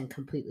person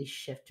completely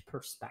shift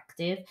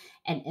perspective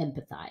and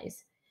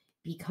empathize.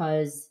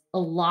 Because a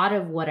lot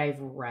of what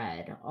I've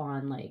read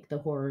on like the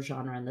horror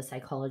genre and the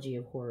psychology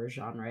of horror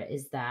genre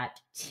is that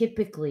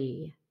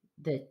typically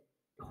the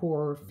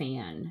horror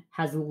fan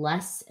has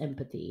less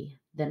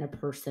empathy than a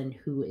person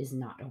who is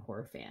not a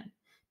horror fan.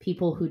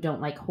 People who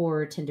don't like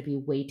horror tend to be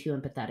way too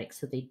empathetic,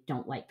 so they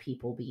don't like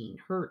people being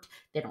hurt.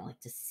 They don't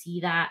like to see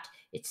that.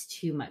 It's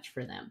too much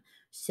for them.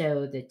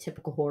 So the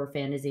typical horror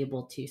fan is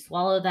able to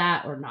swallow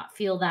that or not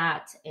feel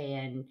that,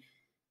 and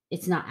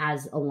it's not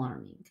as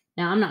alarming.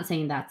 Now, I'm not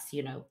saying that's,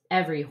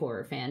 every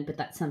horror fan, but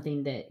that's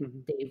something that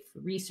they've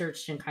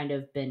researched and kind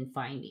of been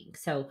finding.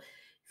 So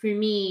for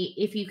me,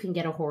 if you can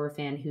get a horror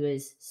fan who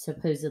is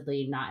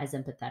supposedly not as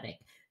empathetic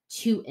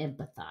to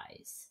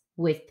empathize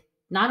with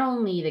not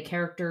only the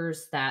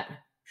characters that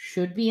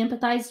should be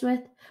empathized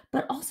with,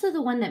 but also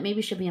the one that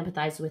maybe should be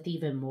empathized with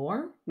even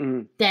more,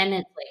 then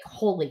it's like,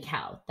 holy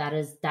cow, that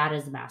is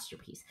a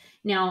masterpiece.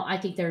 Now, I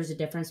think there's a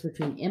difference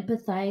between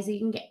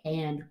empathizing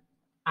and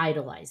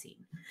idolizing.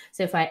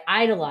 So if I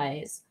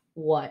idolize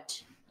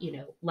what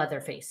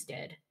Leatherface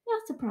did,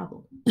 that's a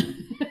problem.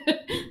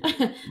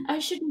 I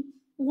shouldn't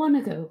want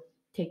to go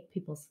take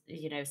people's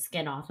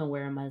skin off and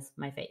wear them as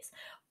my face.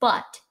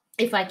 But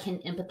if I can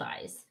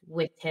empathize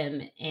with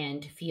him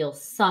and feel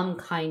some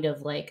kind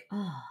of like,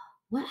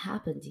 what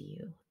happened to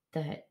you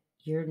that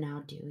you're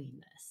now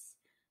doing this?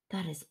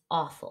 That is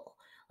awful.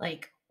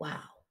 Like,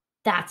 wow,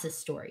 that's a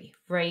story,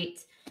 right?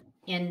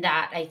 And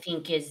that, I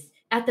think, is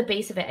at the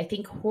base of it. I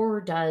think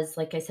horror does,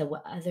 like I said,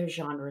 what other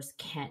genres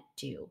can't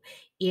do.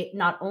 It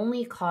not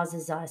only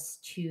causes us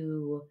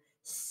to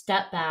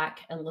step back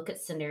and look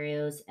at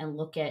scenarios and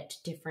look at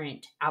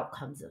different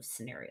outcomes of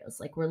scenarios.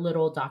 Like we're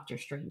little Doctor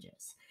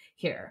Stranges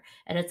here.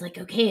 And it's like,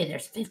 okay,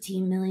 there's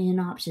 15 million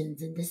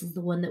options, and this is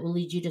the one that will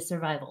lead you to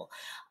survival.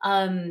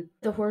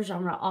 The horror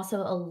genre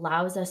also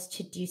allows us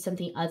to do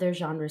something other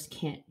genres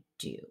can't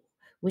do,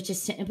 which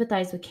is to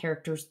empathize with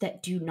characters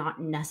that do not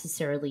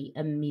necessarily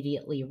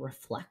immediately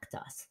reflect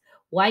us.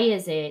 Why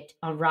is it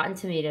on Rotten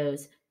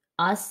Tomatoes,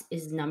 Us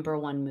is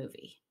 #1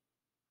 movie?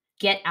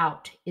 Get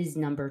Out is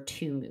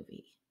 #2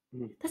 movie.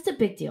 That's a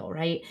big deal,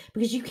 right?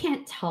 Because you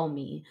can't tell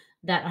me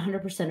that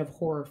 100% of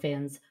horror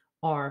fans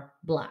are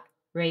Black,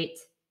 right?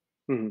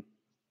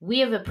 We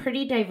have a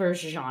pretty diverse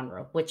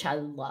genre, which I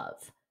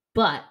love.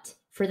 But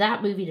for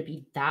that movie to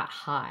be that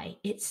high,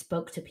 it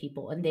spoke to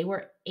people and they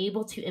were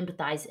able to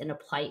empathize in a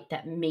plight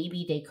that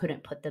maybe they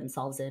couldn't put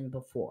themselves in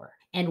before.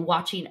 And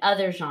watching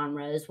other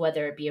genres,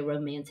 whether it be a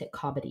romantic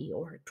comedy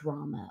or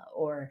drama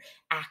or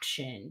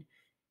action,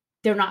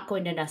 they're not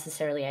going to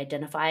necessarily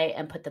identify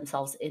and put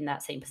themselves in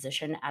that same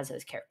position as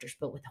those characters.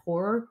 But with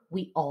horror,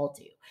 we all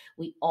do.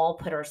 We all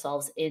put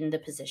ourselves in the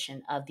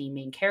position of the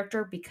main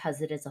character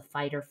because it is a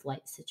fight or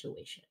flight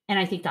situation. And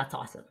I think that's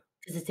awesome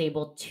because it's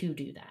able to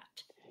do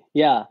that.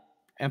 Yeah.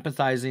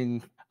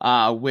 Empathizing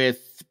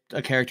with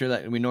a character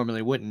that we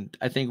normally wouldn't.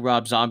 I think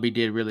Rob Zombie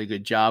did a really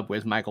good job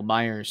with Michael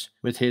Myers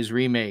with his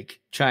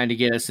remake, trying to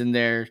get us in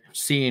there,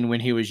 seeing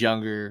when he was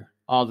younger,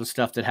 all the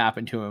stuff that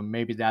happened to him.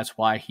 Maybe that's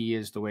why he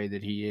is the way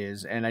that he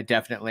is. And I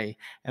definitely,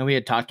 and we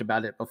had talked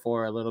about it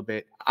before a little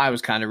bit, I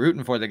was kind of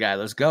rooting for the guy.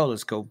 Let's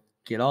go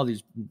get all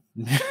these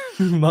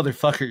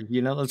motherfuckers,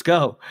 let's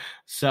go.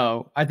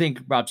 So I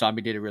think Rob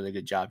Zombie did a really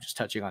good job just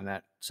touching on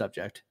that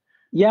subject.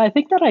 Yeah, I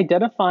think that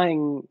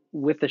identifying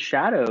with the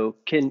shadow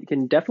can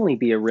definitely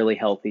be a really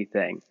healthy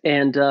thing.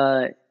 And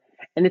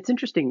it's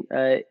interesting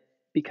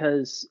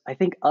because I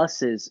think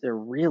Us is a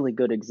really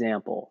good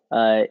example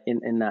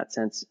in that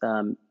sense.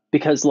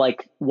 Because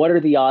like, what are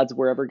the odds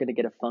we're ever going to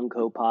get a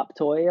Funko Pop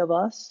toy of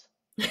Us?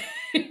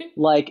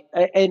 Like,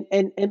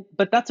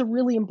 but that's a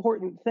really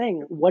important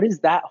thing. What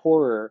is that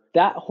horror?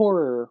 That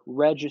horror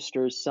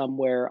registers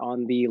somewhere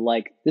on the,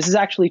 like, this is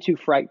actually too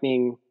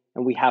frightening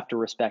and we have to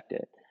respect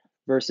it,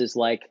 versus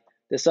like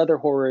this other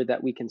horror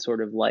that we can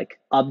sort of like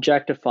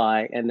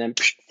objectify and then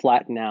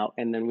flatten out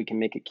and then we can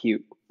make it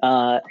cute.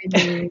 I'm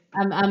gonna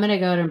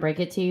go ahead and break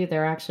it to you.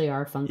 There actually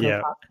are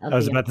Funko Pop. I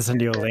was about to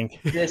send you a link.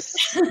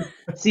 That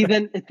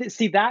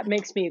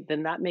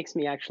makes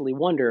me actually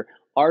wonder,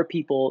 are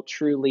people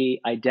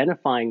truly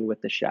identifying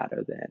with the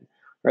shadow then?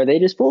 Or are they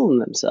just fooling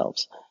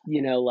themselves?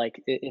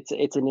 Like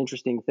it's an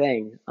interesting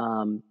thing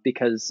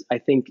because I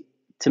think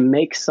to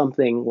make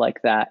something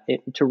like that,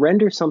 to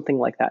render something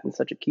like that in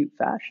such a cute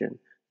fashion,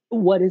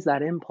 what is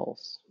that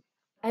impulse?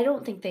 I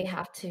don't think they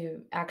have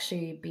to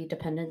actually be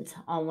dependent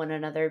on one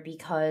another,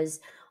 because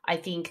I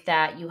think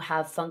that you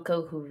have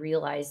Funko who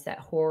realize that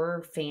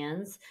horror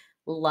fans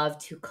love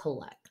to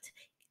collect.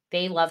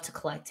 They love to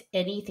collect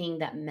anything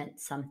that meant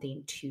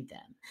something to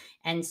them.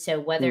 And so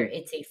whether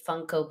it's a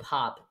Funko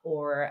Pop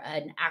or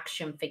an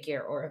action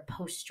figure or a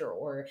poster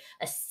or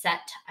a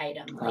set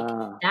item,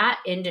 like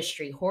that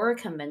industry, horror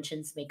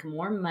conventions make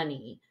more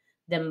money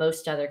than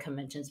most other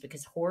conventions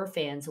because horror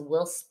fans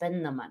will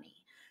spend the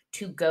money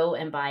to go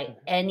and buy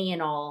any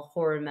and all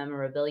horror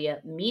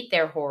memorabilia, meet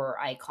their horror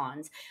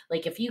icons.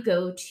 Like if you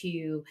go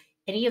to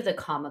any of the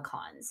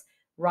Comic-Cons,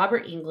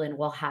 Robert Englund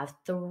will have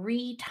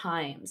 3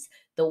 times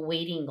the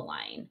waiting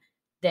line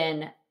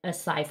than a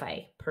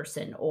sci-fi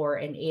person or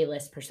an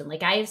A-list person.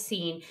 Like I have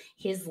seen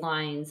his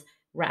lines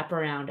wrap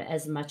around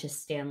as much as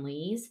Stan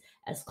Lee's,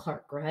 as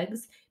Clark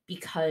Gregg's,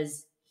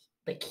 because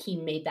like he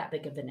made that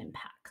big of an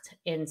impact.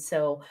 And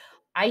so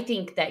I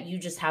think that you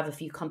just have a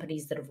few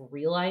companies that have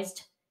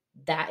realized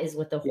that is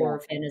what the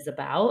horror fan is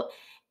about.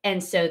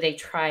 And so they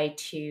try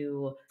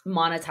to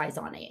monetize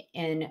on it.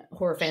 And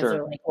horror fans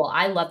are like, well,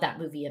 I love that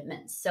movie. It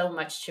meant so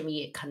much to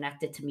me. It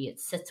connected to me. It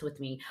sits with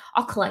me.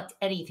 I'll collect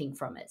anything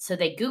from it. So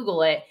they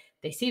Google it.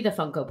 They see the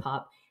Funko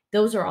Pop.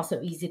 Those are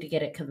also easy to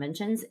get at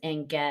conventions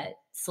and get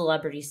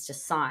celebrities to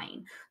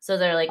sign. So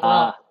they're like,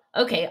 well,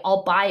 okay,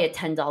 I'll buy a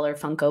 $10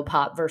 Funko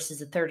Pop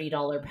versus a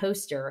 $30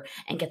 poster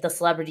and get the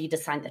celebrity to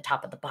sign the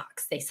top of the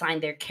box. They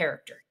sign their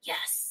character.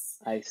 Yes.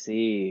 I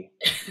see.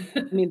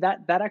 I mean,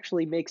 that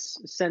actually makes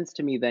sense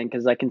to me then,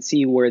 because I can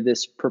see where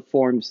this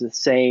performs the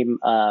same,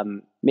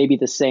 maybe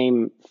the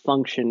same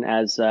function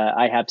as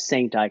I have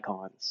saint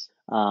icons.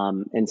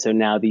 And so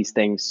now these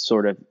things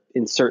sort of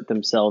insert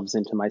themselves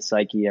into my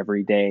psyche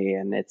every day.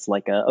 And it's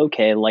like,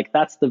 okay, like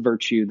that's the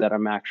virtue that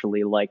I'm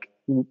actually like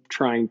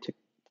trying to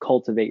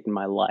cultivate in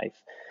my life.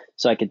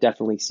 So I could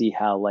definitely see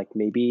how like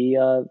maybe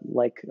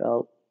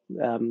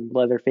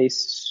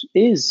Leatherface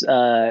is,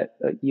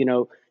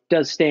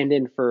 does stand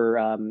in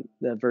for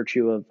the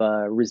virtue of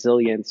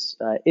resilience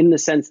in the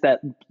sense that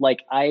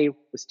like I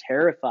was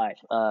terrified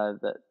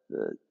the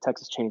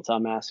Texas Chainsaw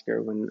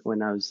Massacre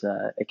when I was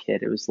a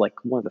kid. It was like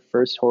one of the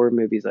first horror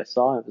movies I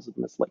saw. I was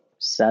almost like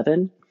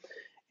 7.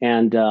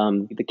 And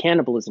the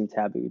cannibalism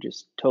taboo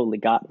just totally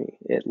got me.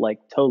 It like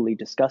totally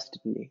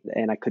disgusted me,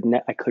 and I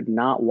could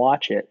not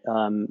watch it.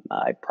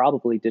 I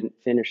probably didn't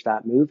finish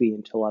that movie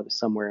until I was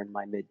somewhere in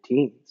my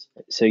mid-teens.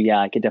 So yeah,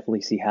 I could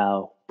definitely see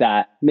how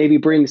that maybe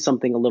brings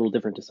something a little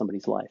different to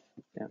somebody's life.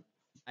 Yeah.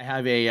 I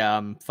have a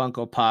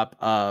Funko Pop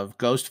of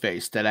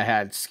Ghostface that I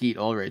had Skeet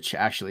Ulrich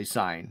actually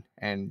sign,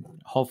 and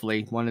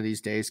hopefully one of these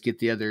days get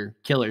the other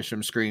killers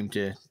from Scream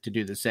to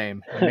do the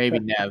same. Maybe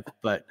Nev,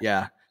 but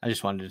yeah, I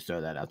just wanted to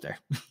throw that out there.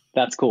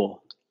 That's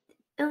cool.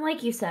 And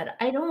like you said,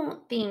 I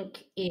don't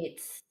think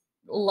it's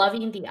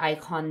loving the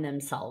icon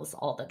themselves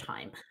all the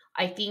time.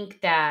 I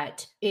think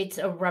that it's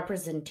a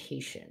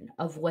representation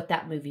of what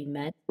that movie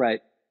meant.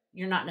 Right.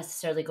 you're not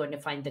necessarily going to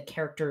find the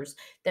characters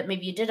that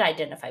maybe you did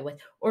identify with,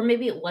 or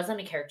maybe it wasn't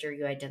a character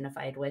you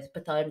identified with,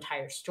 but the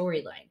entire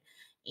storyline.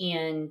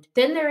 And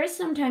then there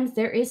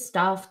is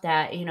stuff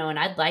that, and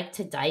I'd like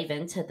to dive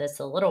into this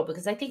a little,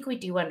 because I think we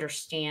do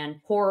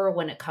understand horror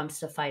when it comes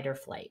to fight or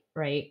flight,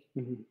 right?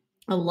 Mm-hmm.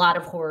 A lot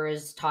of horror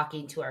is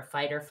talking to our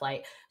fight or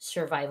flight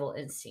survival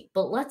instinct.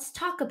 But let's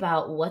talk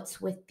about what's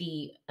with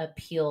the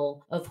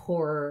appeal of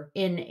horror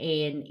in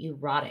an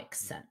erotic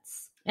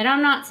sense. And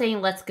I'm not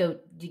saying let's go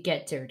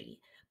get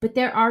dirty, but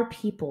there are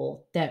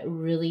people that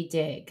really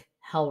dig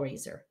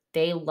Hellraiser.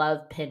 They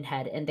love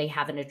Pinhead and they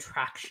have an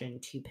attraction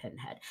to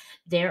Pinhead.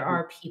 There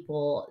are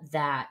people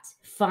that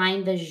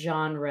find the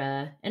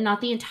genre, and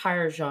not the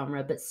entire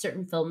genre, but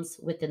certain films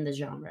within the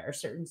genre or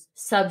certain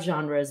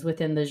subgenres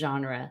within the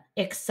genre,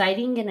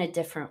 exciting in a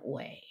different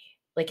way.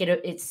 Like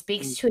it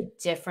speaks to a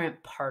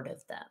different part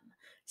of them.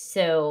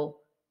 So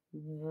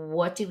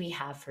what do we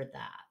have for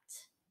that?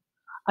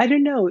 I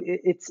don't know.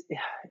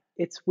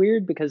 It's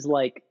weird because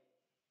like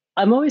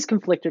I'm always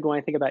conflicted when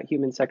I think about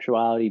human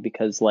sexuality,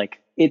 because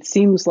like it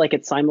seems like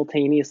it's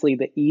simultaneously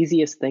the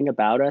easiest thing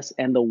about us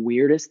and the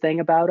weirdest thing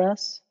about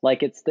us.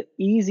 Like it's the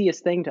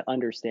easiest thing to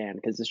understand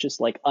because it's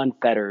just like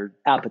unfettered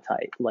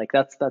appetite. Like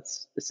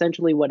that's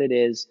essentially what it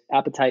is.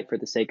 Appetite for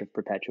the sake of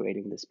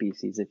perpetuating the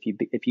species. If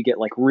you get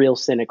like real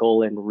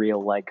cynical and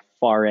real like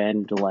far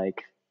end,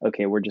 like,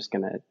 okay, we're just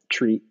gonna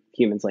treat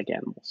humans like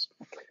animals.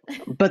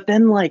 But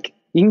then like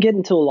you can get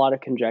into a lot of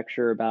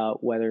conjecture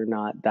about whether or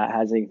not that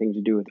has anything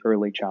to do with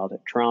early childhood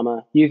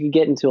trauma. You can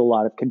get into a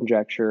lot of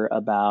conjecture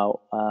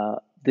about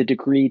the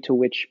degree to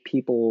which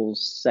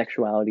people's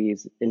sexuality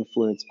is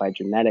influenced by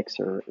genetics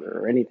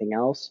or anything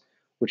else,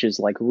 which is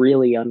like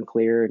really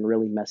unclear and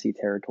really messy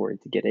territory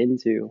to get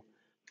into.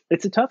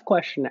 It's a tough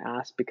question to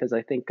ask because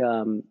I think,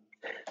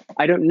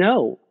 I don't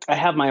know. I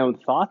have my own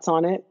thoughts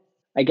on it.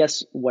 I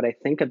guess what I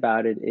think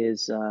about it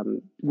is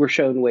we're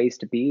shown ways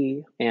to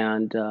be,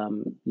 and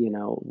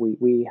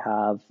we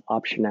have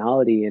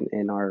optionality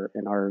in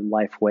our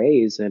life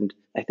ways, and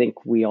I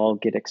think we all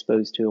get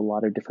exposed to a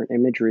lot of different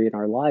imagery in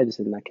our lives,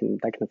 and that can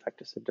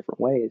affect us in different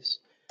ways.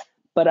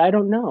 But I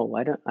don't know.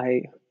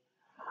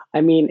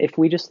 I mean, if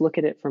we just look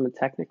at it from a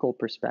technical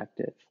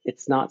perspective,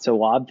 it's not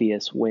so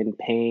obvious when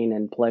pain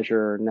and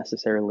pleasure are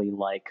necessarily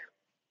like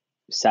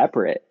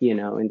separate,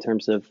 in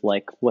terms of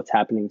like what's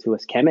happening to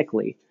us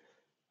chemically.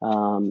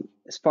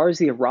 As far as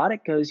the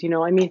erotic goes,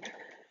 I mean,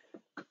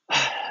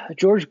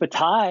 George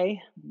Bataille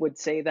would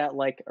say that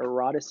like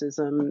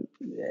eroticism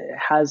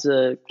has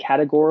a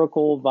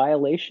categorical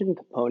violation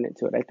component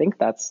to it. I think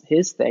that's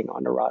his thing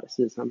on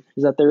eroticism,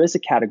 is that there is a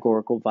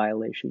categorical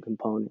violation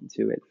component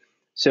to it.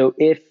 So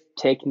if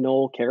take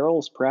Noel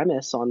Carroll's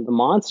premise on the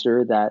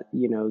monster that,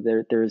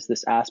 there's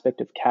this aspect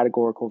of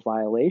categorical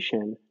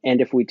violation. And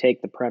if we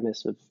take the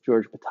premise of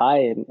George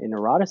Bataille in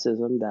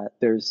eroticism, that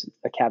there's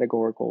a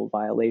categorical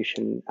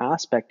violation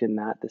aspect in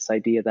that, this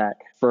idea that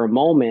for a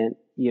moment,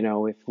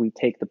 if we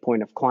take the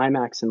point of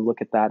climax and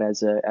look at that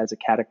as a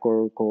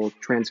categorical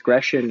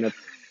transgression of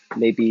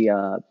maybe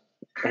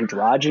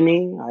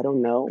androgyny, I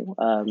don't know,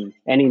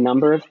 any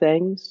number of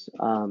things,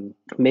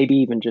 maybe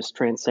even just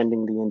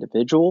transcending the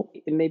individual.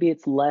 Maybe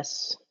it's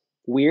less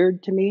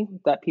weird to me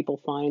that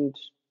people find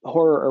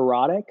horror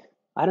erotic.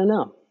 I don't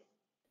know.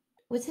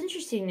 What's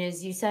interesting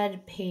is you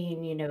said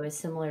pain, is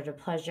similar to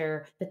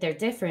pleasure, but they're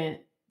different.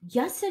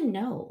 Yes and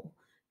no,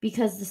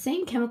 because the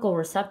same chemical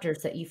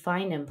receptors that you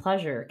find in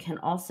pleasure can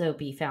also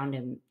be found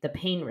in the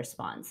pain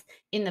response.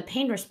 In the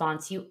pain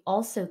response, you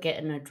also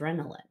get an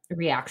adrenaline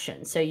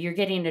reaction. So you're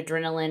getting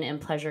adrenaline and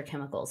pleasure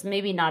chemicals,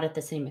 maybe not at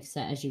the same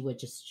extent as you would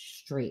just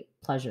straight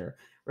pleasure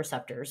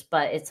receptors,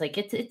 but it's like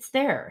it's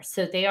there.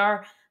 So they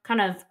are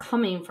kind of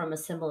coming from a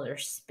similar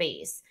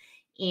space.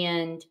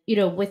 And,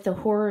 with the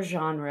horror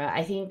genre,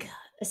 I think,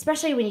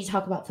 especially when you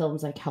talk about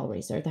films like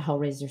Hellraiser, the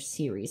Hellraiser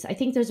series, I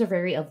think those are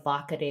very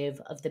evocative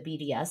of the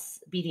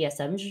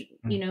BDSM,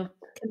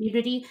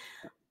 community.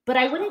 But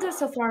I wouldn't go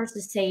so far as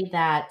to say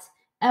that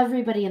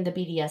everybody in the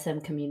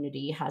BDSM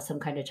community has some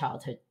kind of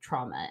childhood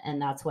trauma, and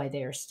that's why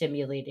they are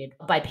stimulated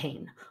by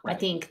pain. Right. I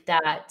think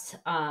that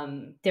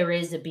there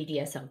is a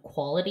BDSM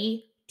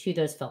quality to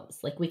those films.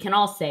 Like we can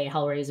all say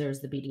Hellraiser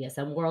is the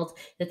BDSM world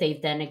that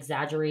they've then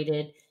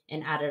exaggerated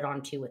and added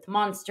onto with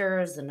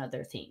monsters and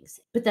other things.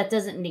 But that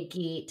doesn't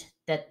negate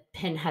that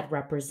Pinhead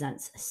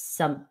represents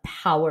some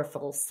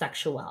powerful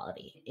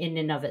sexuality in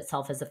and of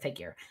itself as a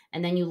figure.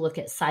 And then you look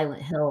at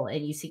Silent Hill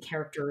and you see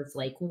characters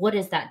like, what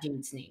is that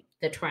dude's name?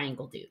 The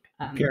triangle dude.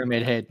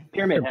 Pyramid Head.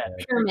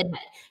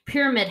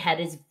 Pyramid Head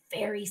is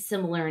very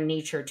similar in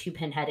nature to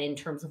Pinhead in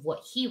terms of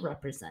what he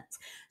represents.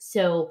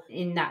 So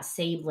in that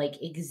same,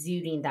 like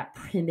exuding that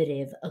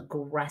primitive,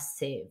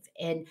 aggressive,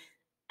 and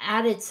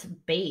at its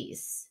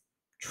base,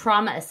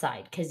 trauma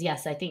aside, because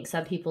yes, I think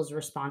some people's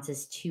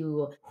responses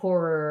to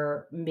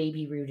horror may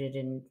be rooted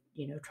in,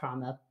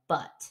 trauma,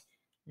 but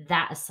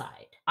that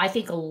aside, I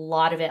think a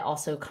lot of it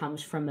also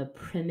comes from a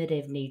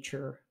primitive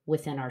nature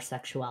within our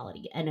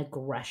sexuality and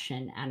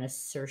aggression and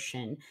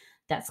assertion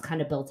that's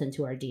kind of built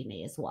into our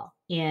DNA as well.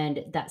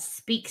 And that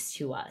speaks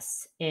to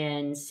us.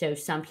 And so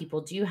some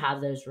people do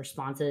have those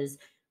responses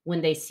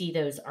when they see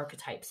those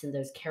archetypes and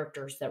those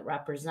characters that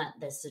represent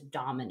this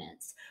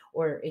dominance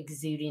or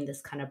exuding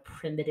this kind of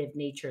primitive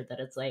nature that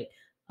it's like,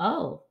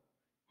 oh,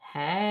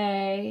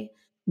 hey.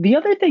 The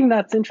other thing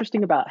that's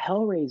interesting about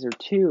Hellraiser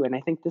too, and I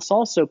think this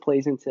also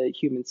plays into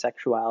human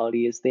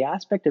sexuality, is the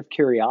aspect of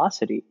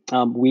curiosity.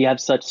 We have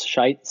such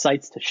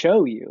sights to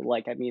show you.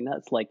 Like, I mean,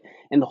 that's like,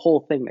 and the whole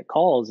thing that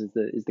calls is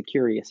the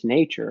curious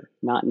nature,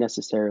 not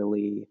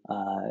necessarily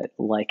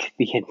like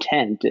the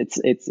intent.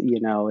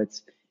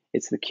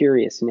 It's the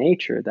curious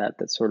nature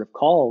that sort of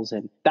calls,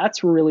 and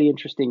that's really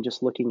interesting.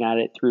 Just looking at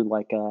it through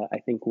like I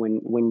think when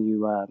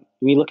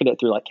you look at it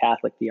through like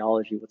Catholic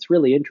theology, what's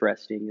really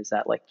interesting is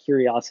that like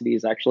curiosity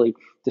is actually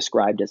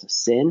described as a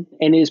sin,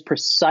 and is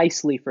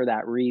precisely for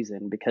that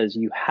reason, because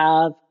you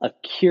have a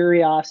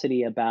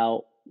curiosity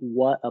about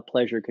what a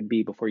pleasure could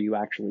be before you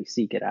actually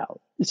seek it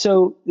out.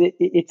 So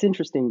it's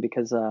interesting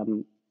because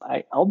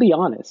I'll be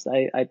honest,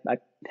 I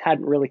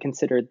hadn't really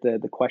considered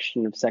the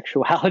question of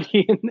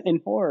sexuality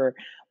in horror.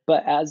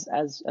 But as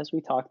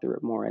we talk through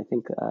it more, I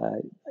think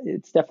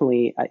it's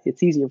definitely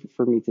it's easier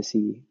for me to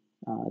see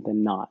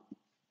than not.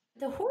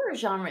 The horror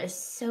genre is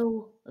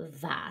so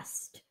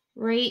vast,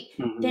 right?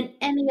 Than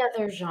any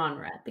other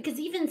genre, because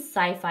even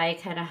sci-fi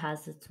kind of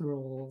has its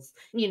rules.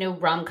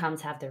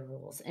 Rom-coms have their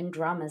rules and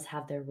dramas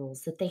have their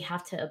rules that they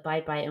have to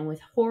abide by. And with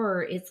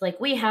horror, it's like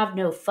we have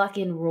no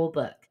fucking rule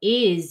book. It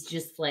is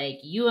just like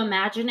you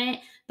imagine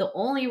it. The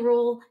only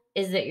rule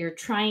is that you're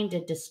trying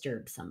to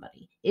disturb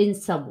somebody in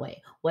some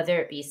way, whether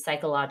it be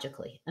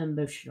psychologically,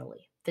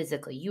 emotionally,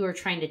 physically. You are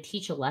trying to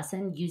teach a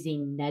lesson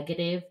using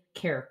negative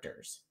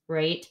characters,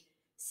 right?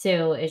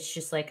 So it's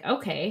just like,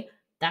 okay,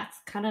 that's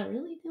kind of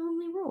really the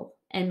only rule.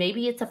 And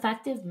maybe it's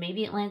effective.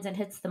 Maybe it lands and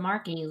hits the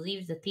mark and you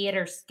leave the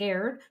theater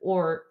scared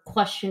or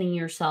questioning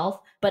yourself.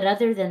 But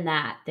other than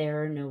that,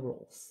 there are no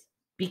rules.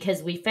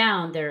 Because we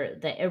found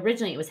that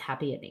originally it was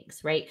happy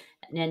endings, right?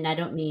 And I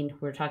don't mean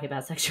we're talking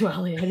about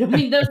sexuality. I don't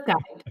mean those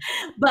kinds.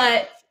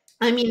 But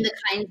I mean the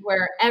kinds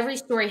where every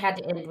story had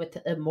to end with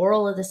a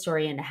moral of the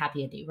story and a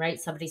happy ending,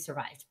 right? Somebody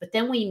survived. But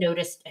then we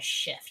noticed a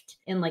shift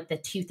in like the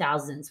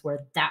 2000s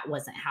where that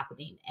wasn't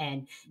happening.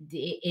 And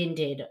it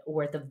ended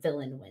where the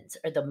villain wins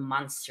or the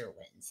monster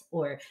wins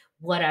or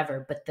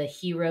whatever, but the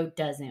hero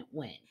doesn't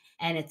win.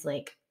 And it's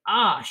like,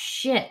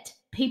 shit.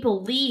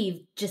 People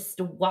leave just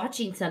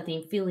watching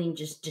something feeling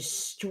just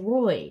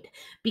destroyed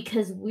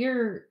because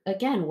we're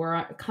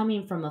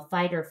coming from a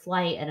fight or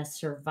flight and a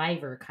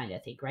survivor kind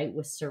of thing, right?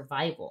 With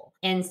survival.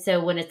 And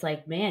so when it's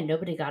like, man,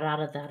 nobody got out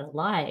of that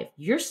alive,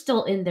 you're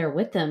still in there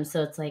with them.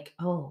 So it's like,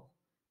 oh,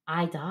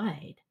 I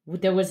died.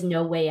 There was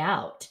no way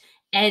out.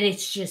 And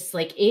it's just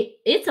like,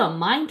 it's a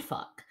mind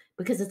fuck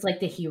because it's like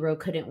the hero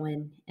couldn't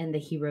win and the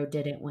hero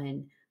didn't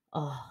win.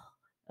 Oh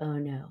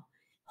no.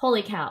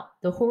 Holy cow,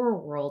 the horror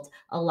world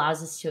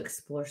allows us to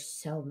explore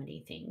so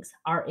many things.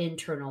 Our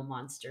internal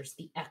monsters,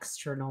 the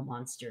external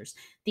monsters,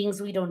 things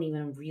we don't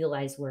even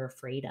realize we're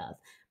afraid of.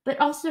 But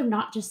also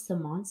not just the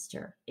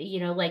monster.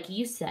 Like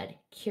you said,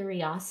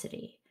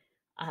 curiosity,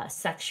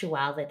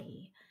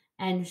 sexuality,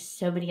 and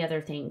so many other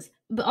things.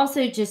 But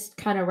also just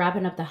kind of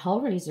wrapping up the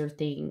Hellraiser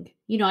thing.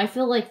 I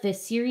feel like the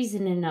series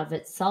in and of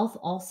itself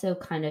also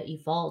kind of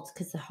evolved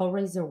because the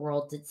Hellraiser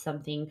world did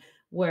something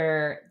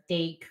where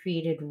they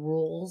created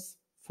rules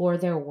for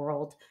their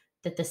world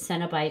that the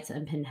Cenobites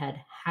and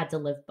Pinhead had to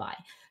live by.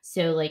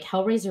 So like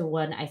Hellraiser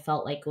 1, I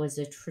felt like was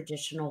a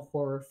traditional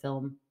horror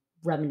film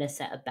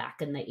reminiscent of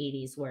back in the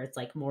 80s where it's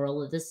like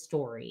moral of the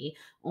story,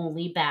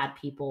 only bad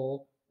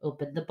people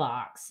open the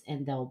box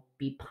and they'll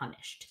be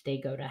punished. They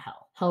go to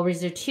hell.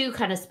 Hellraiser 2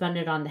 kind of spun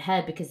it on the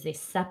head because they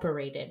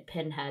separated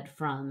Pinhead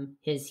from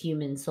his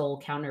human soul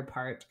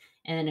counterpart.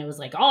 And then it was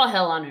like, all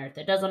hell on earth.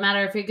 It doesn't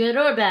matter if you're good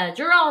or bad.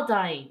 You're all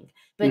dying.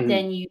 But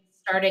then you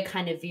started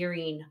kind of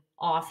veering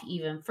off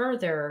even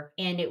further.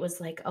 And it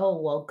was like,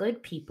 oh, well,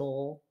 good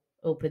people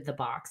open the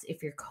box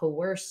if you're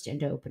coerced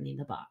into opening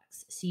the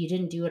box. So you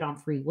didn't do it on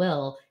free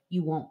will.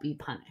 You won't be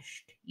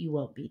punished. You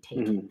won't be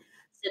taken.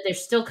 So they're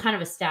still kind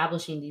of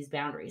establishing these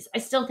boundaries. I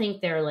still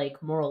think they're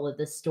like moral of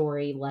the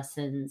story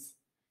lessons,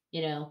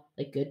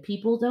 like good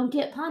people don't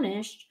get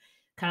punished.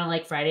 Kind of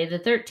like Friday the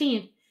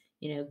 13th.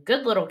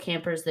 Good little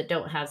campers that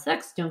don't have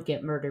sex don't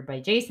get murdered by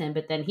Jason,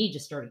 but then he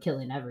just started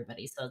killing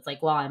everybody. So it's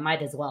like, well, I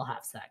might as well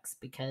have sex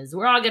because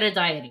we're all going to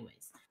die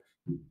anyways.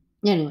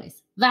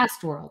 Anyways,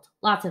 vast world,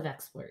 lots of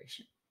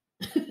exploration.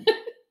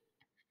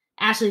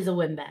 Ashley's a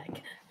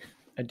windbag.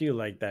 I do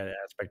like that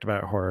aspect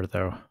about horror,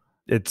 though.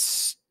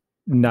 It's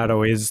not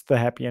always the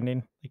happy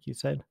ending, like you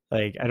said.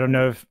 Like, I don't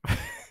know if...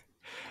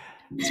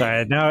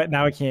 Sorry,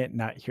 now I can't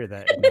not hear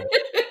that.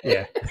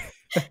 Yeah.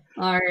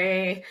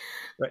 Sorry.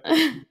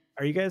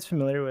 Are you guys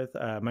familiar with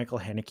Michael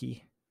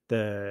Haneke,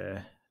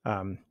 the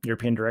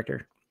European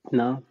director?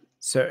 No.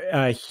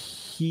 So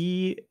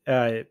he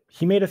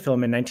made a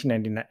film in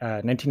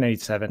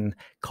 1997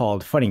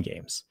 called Funny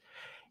Games,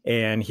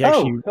 and he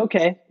actually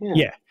okay,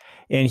 yeah,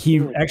 and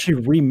he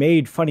actually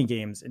remade Funny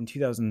Games in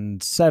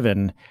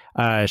 2007,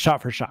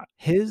 shot for shot.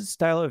 His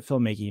style of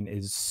filmmaking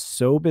is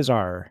so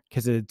bizarre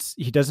because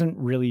he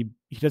doesn't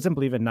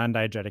believe in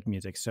non-diegetic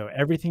music, so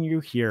everything you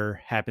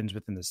hear happens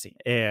within the scene.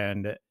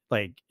 And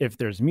like if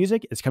there's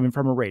music, it's coming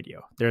from a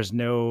radio. There's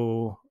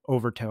no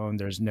overtone.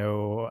 There's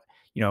no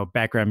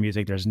background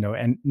music. There's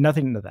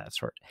nothing of that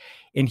sort.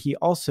 And he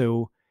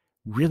also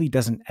really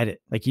doesn't edit.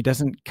 Like he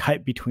doesn't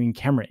cut between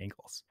camera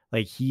angles.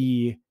 Like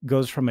he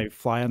goes from a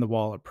fly on the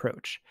wall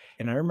approach.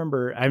 And I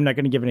remember, I'm not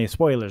going to give any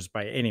spoilers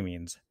by any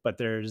means, but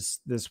there's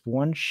this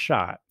one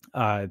shot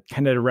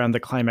kind of around the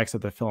climax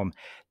of the film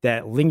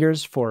that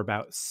lingers for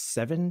about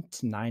 7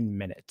 to 9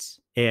 minutes.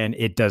 And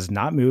it does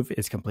not move.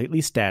 It's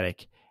completely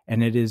static.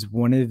 And it is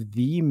one of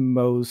the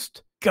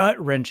most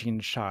gut-wrenching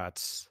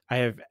shots I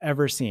have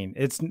ever seen.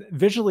 It's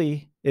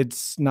visually,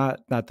 it's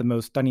not the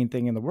most stunning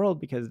thing in the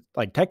world because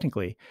like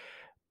technically,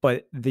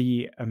 but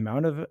the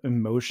amount of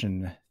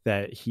emotion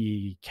that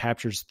he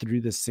captures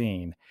through the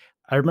scene.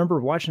 I remember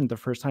watching it the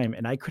first time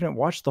and I couldn't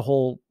watch the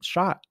whole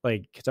shot,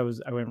 like,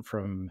 because I went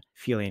from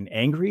feeling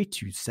angry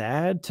to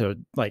sad to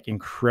like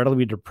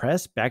incredibly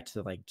depressed back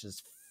to like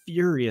just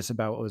furious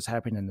about what was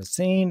happening in the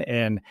scene.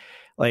 And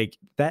like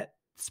that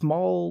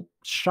small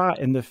shot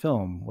in the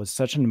film was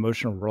such an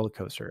emotional roller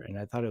coaster, and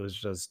I thought it was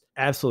just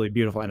absolutely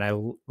beautiful. And I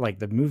like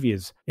the movie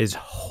is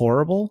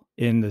horrible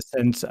in the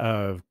sense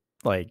of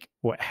like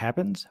what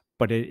happens,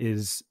 but it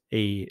is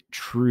a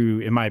true,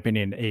 in my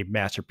opinion, a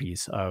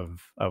masterpiece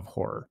of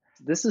horror.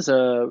 This is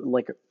a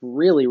like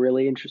really,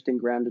 really interesting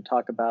ground to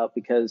talk about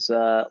because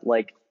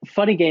like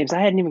Funny Games, I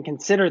hadn't even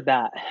considered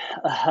that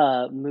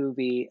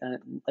movie.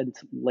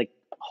 Like,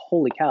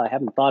 holy cow, I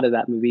haven't thought of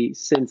that movie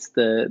since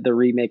the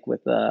remake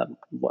with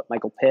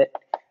Michael Pitt.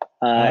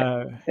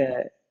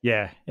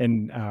 Yeah,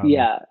 and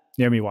yeah,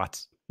 Naomi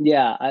Watts.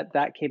 Yeah,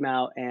 that came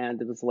out,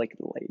 and it was like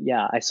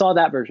yeah, I saw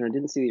that version. I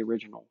didn't see the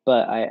original,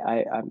 but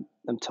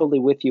I'm totally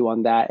with you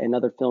on that. And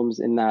other films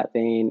in that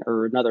vein,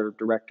 or another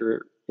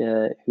director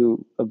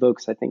who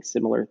evokes, I think,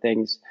 similar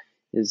things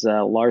is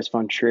Lars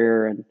von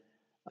Trier and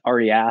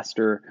Ari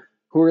Aster,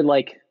 who are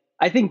like,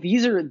 I think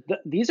these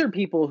are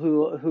people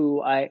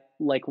who I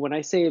like when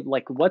I say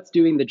like what's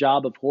doing the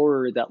job of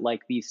horror that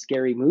like these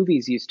scary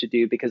movies used to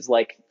do, because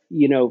like,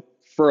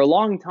 for a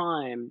long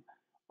time,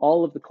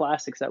 all of the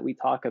classics that we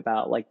talk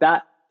about like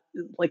that,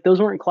 like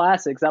those weren't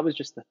classics. That was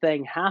just the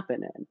thing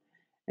happening.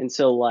 And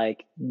so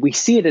like we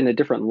see it in a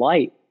different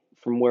light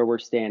from where we're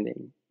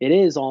standing. It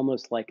is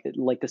almost like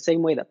the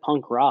same way that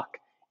punk rock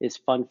is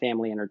fun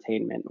family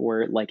entertainment,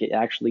 where like it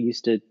actually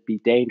used to be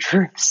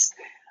dangerous.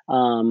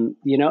 And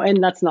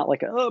that's not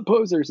like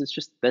posers. It's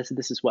just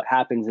this is what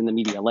happens in the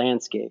media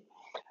landscape.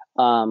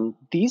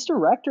 These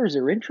directors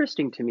are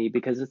interesting to me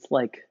because it's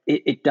like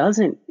it's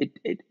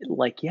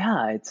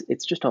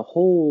just a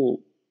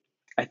whole.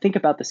 I think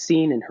about the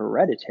scene in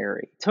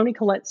Hereditary. Toni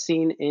Collette's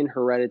scene in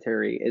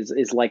Hereditary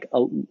is like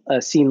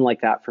a scene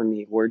like that for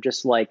me, where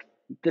just like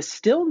the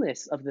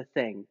stillness of the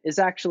thing is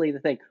actually the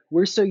thing.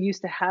 We're so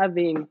used to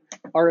having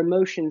our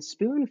emotions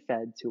spoon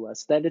fed to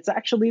us that it's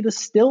actually the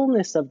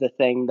stillness of the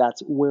thing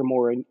that's we're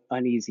more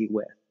uneasy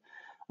with,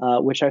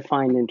 which I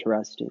find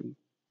interesting.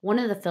 One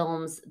of the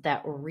films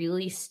that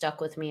really stuck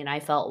with me and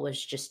I felt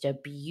was just a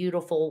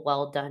beautiful,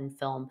 well done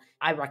film.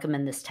 I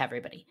recommend this to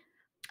everybody.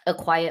 A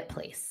Quiet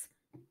Place.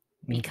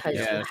 Because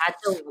you had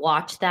to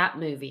watch that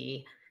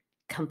movie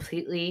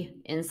completely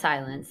in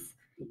silence.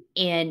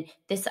 And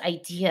this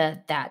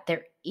idea that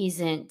there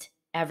isn't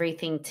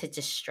everything to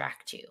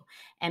distract you.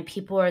 And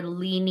people are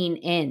leaning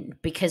in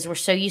because we're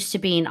so used to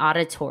being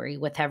auditory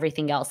with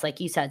everything else.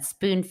 Like you said,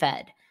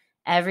 spoon-fed.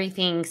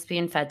 Everything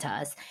spoon-fed to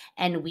us.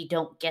 And we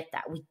don't get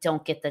that. We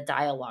don't get the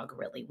dialogue,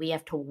 really. We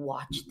have to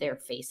watch their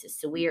faces.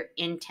 So we are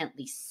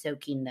intently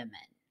soaking them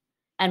in.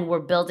 And we're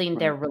building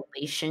their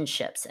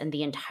relationships and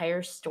the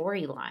entire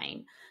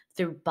storyline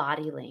through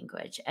body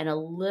language and a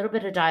little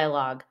bit of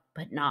dialogue,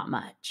 but not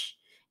much.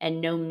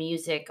 And no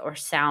music or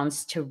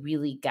sounds to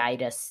really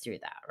guide us through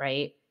that,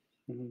 right?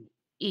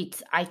 Mm-hmm.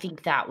 I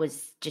think that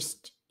was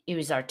it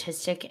was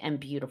artistic and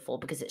beautiful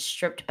because it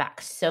stripped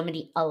back so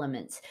many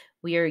elements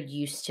we are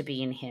used to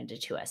being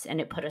handed to us.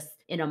 And it put us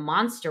in a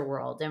monster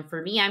world. And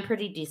for me, I'm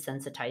pretty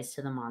desensitized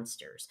to the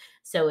monsters.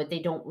 So they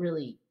don't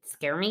really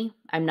scare me.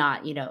 I'm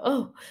not,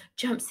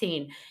 jump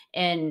scene.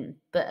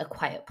 But A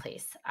Quiet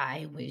Place,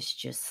 I was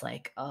just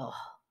like,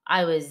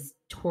 I was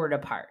torn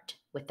apart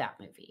with that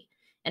movie.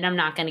 And I'm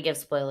not going to give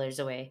spoilers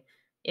away.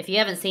 If you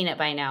haven't seen it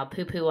by now,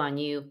 poo-poo on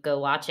you, go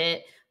watch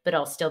it. But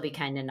I'll still be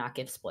kind of not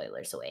give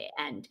spoilers away.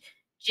 And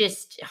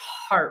just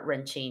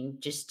heart-wrenching,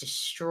 just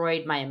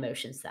destroyed my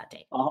emotions that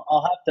day.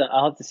 I'll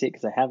have to see it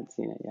because I haven't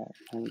seen it yet.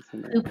 I haven't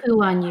seen it.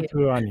 Poo-poo on you.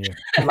 Poo on you.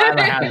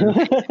 Lila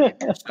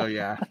hasn't. So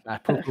yeah,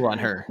 poo-poo on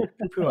her.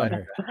 Poo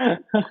on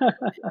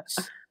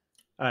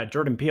her.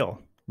 Jordan Peele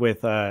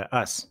with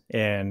Us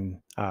and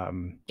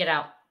Get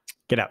Out.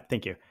 Get Out.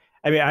 Thank you.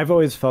 I mean, I've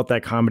always felt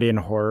that comedy and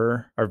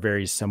horror are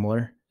very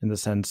similar in the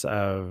sense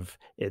of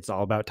it's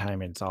all about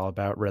timing, it's all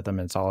about rhythm,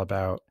 it's all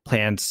about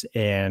plans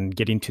and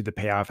getting to the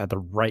payoff at the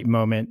right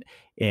moment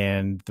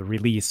and the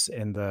release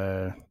and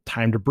the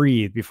time to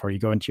breathe before you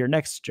go into your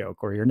next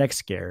joke or your next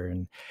scare.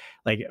 And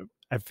like,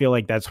 I feel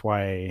like that's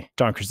why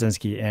John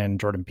Krasinski and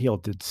Jordan Peele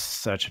did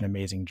such an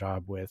amazing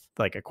job with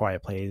like A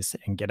Quiet Place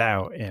and Get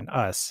Out and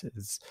Us,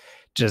 is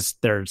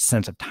just their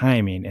sense of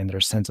timing and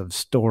their sense of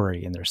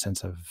story and their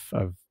sense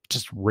of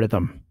just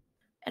rhythm.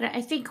 And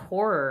I think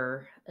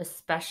horror,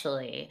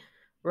 especially,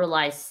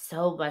 relies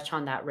so much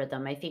on that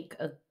rhythm. I think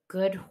a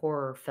good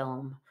horror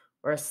film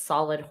or a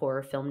solid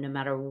horror film, no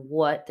matter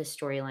what the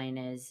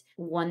storyline is,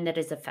 one that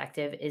is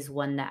effective is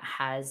one that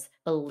has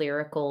a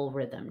lyrical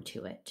rhythm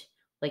to it.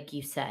 Like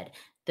you said,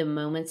 the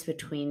moments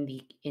between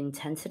the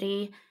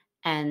intensity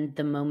and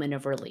the moment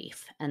of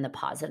relief and the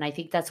pause. And I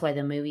think that's why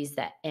the movies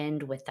that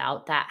end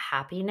without that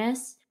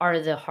happiness are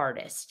the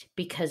hardest,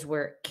 because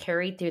we're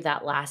carried through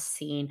that last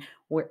scene.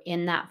 We're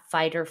in that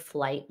fight or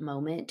flight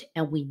moment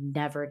and we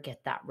never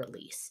get that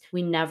release.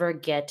 We never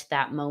get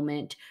that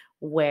moment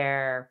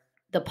where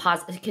the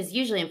pause, because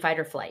usually in fight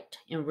or flight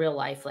in real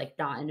life, like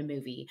not in a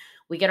movie,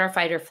 we get our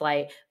fight or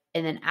flight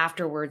and then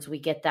afterwards we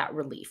get that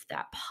relief,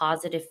 that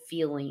positive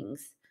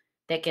feelings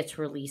that gets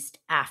released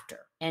after.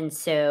 And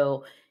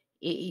so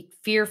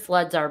fear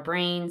floods our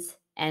brains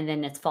and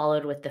then it's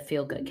followed with the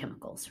feel good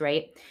chemicals,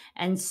 right?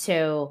 And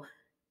so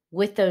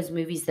with those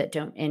movies that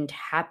don't end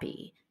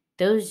happy,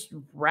 those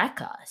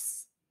wreck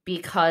us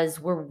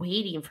because we're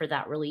waiting for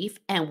that relief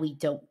and we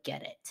don't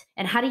get it.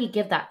 And how do you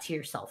give that to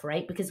yourself,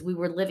 right? Because we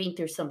were living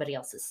through somebody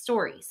else's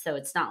story. So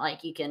it's not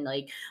like you can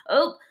like,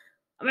 oh,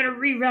 I'm going to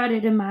rewrite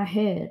it in my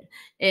head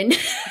and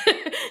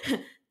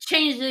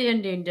change the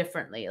ending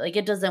differently. Like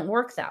it doesn't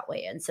work that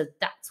way. And so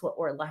that's what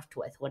we're left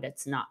with when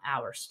it's not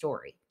our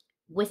story.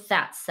 With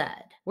that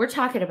said, we're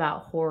talking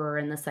about horror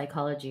and the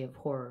psychology of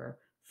horror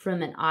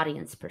from an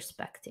audience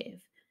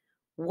perspective.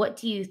 What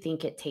do you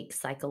think it takes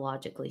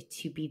psychologically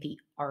to be the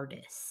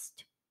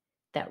artist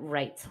that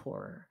writes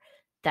horror,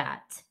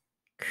 that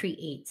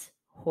creates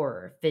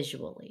horror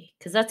visually?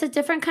 Because that's a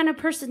different kind of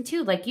person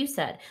too. Like you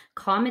said,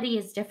 comedy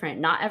is different.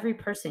 Not every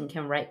person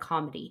can write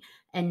comedy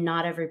and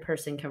not every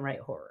person can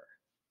write horror.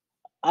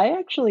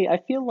 I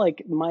feel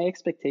like my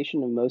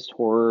expectation of most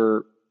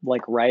horror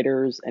like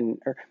writers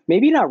or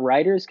maybe not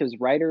writers, because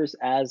writers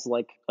as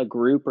like a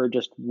group are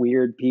just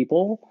weird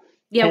people.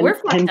 Yeah, we're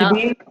fucked up.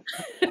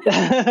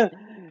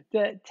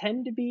 That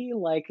tend to be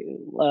like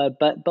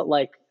but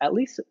like at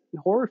least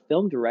horror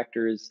film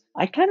directors,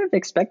 I kind of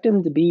expect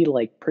them to be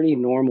like pretty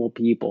normal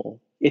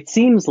people. It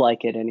seems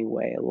like it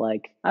anyway.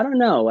 Like I don't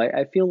know,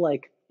 I feel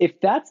like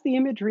if that's the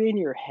imagery in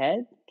your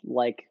head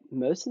like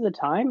most of the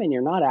time and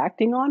you're not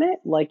acting on it,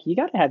 like you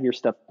got to have your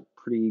stuff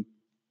pretty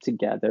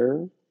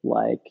together,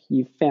 like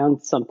you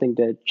found something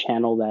to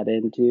channel that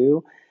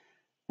into.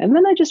 And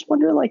then I just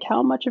wonder like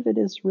how much of it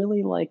is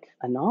really like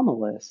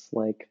anomalous.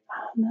 Like I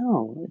don't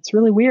know, it's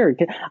really weird.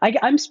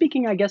 I'm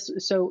speaking, I guess,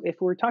 so if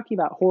we're talking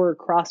about horror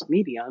cross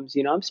mediums,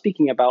 you know, I'm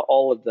speaking about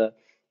all of the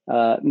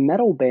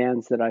metal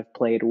bands that I've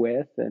played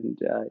with and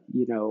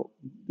you know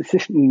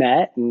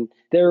met, and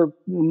they're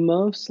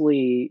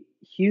mostly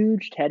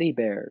huge teddy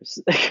bears.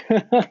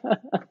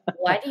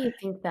 Why do you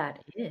think that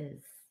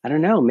is? I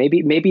don't know.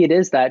 Maybe it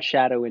is that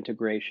shadow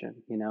integration,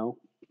 you know?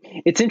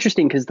 It's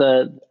interesting because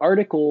the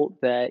article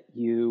that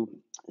you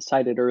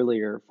cited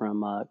earlier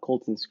from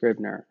Colton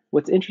Scribner,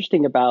 what's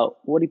interesting about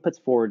what he puts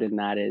forward in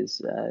that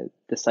is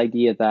this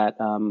idea that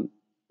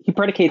he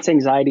predicates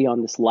anxiety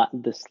on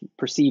this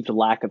perceived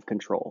lack of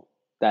control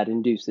that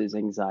induces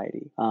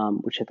anxiety,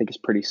 which I think is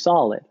pretty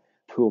solid.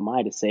 Who am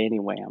I to say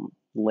anyway? I'm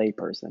a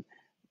layperson.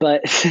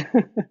 But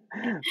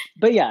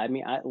but yeah, I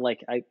mean,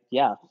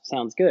 yeah,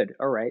 sounds good.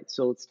 All right,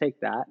 so let's take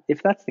that.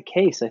 If that's the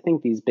case, I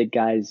think these big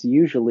guys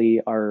usually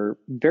are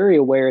very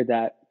aware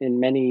that in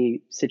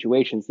many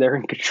situations they're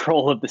in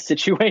control of the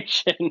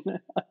situation,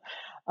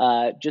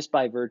 just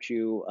by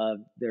virtue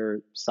of their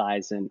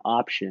size and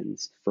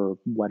options for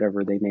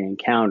whatever they may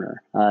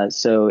encounter.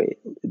 So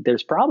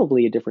there's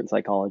probably a different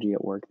psychology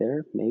at work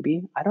there.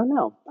 Maybe, I don't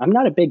know. I'm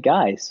not a big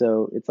guy,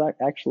 so it's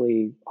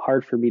actually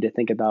hard for me to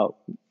think about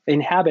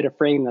inhabit a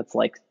frame that's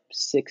like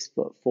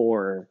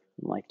 6'4",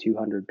 like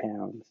 200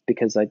 pounds,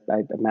 because I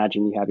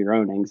imagine you have your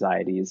own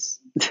anxieties,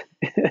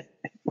 you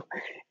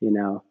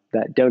know,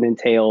 that don't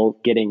entail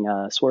getting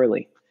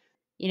swirly.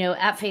 You know,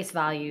 at face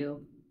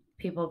value,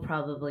 people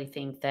probably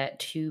think that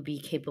to be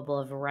capable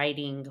of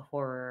writing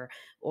horror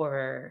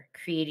or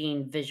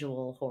creating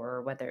visual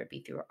horror, whether it be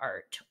through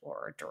art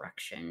or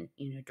direction,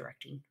 you know,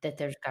 directing, that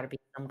there's got to be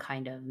some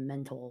kind of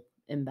mental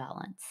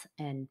imbalance.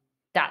 And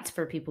that's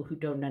for people who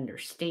don't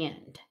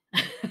understand.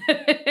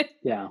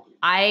 Yeah.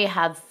 I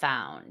have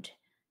found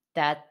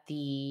that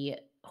the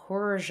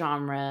horror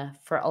genre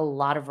for a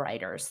lot of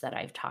writers that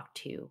I've talked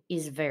to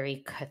is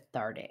very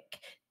cathartic.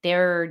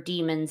 There are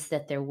demons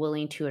that they're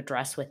willing to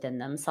address within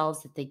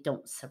themselves that they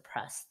don't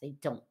suppress, they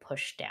don't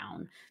push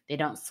down, they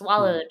don't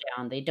swallow it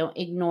down, they don't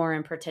ignore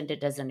and pretend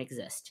it doesn't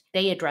exist.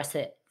 They address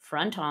it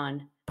front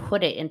on,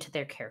 put it into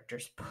their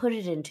characters, put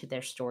it into their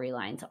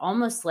storylines,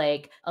 almost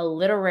like a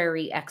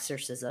literary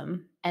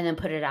exorcism, and then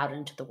put it out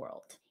into the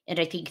world. And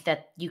I think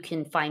that you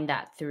can find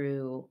that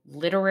through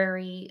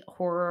literary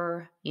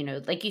horror,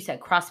 like you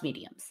said, cross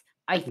mediums.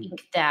 I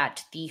think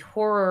that the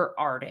horror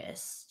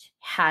artist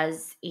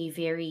has a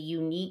very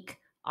unique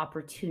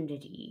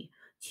opportunity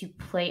to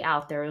play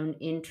out their own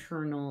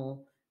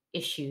internal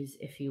issues,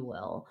 if you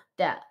will,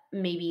 that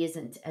maybe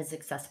isn't as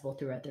accessible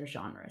through other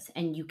genres.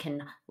 And you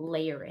can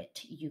layer it,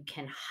 you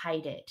can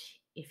hide it,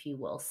 if you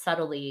will,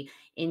 subtly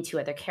into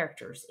other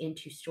characters,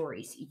 into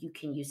stories. You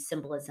can use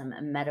symbolism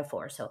and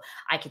metaphor. So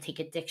I could take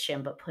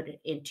addiction, but put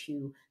it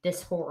into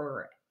this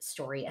horror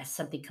story as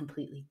something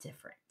completely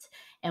different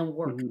and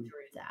work through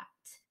that.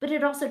 But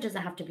it also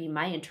doesn't have to be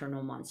my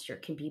internal monster.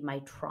 It can be my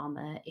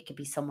trauma. It could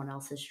be someone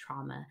else's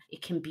trauma.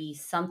 It can be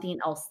something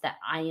else that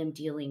I am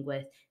dealing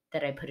with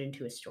that I put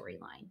into a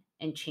storyline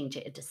and change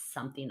it into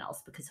something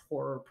else, because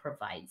horror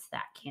provides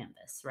that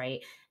canvas, right?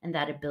 And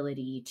that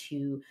ability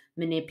to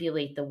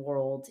manipulate the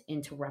world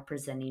into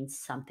representing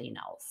something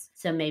else.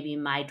 So maybe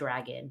my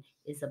dragon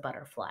is a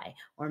butterfly,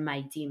 or my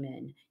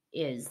demon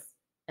is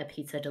a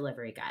pizza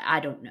delivery guy.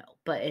 I don't know,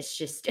 but it's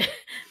just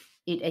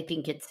I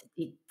think it's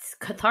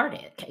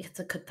cathartic. It's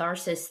a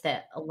catharsis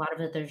that a lot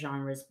of other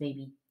genres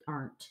maybe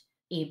aren't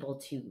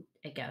able to,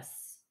 I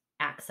guess,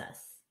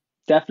 access.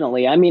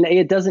 Definitely. I mean,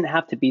 it doesn't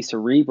have to be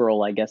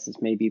cerebral, I guess, is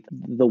maybe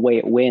the way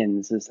it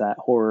wins, is that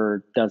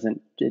horror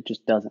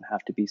just doesn't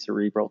have to be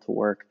cerebral to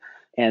work.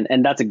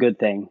 And that's a good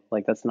thing.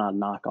 Like, that's not a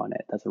knock on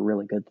it. That's a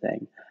really good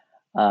thing.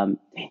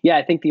 Yeah,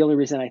 I think the only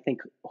reason I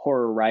think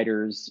horror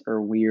writers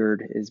are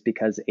weird is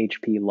because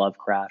H.P.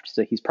 Lovecraft.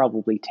 So he's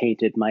probably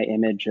tainted my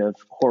image of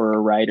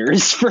horror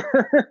writers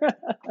for,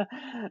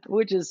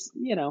 which is,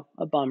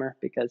 a bummer,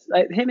 because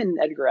him and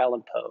Edgar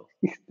Allan Poe,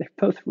 they're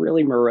both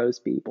really morose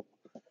people.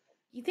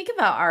 You think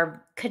about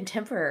our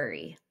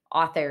contemporary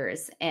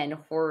authors and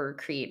horror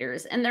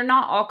creators, and they're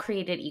not all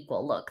created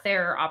equal. Look,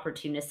 there are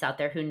opportunists out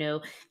there who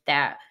know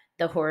that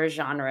the horror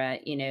genre,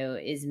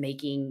 is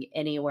making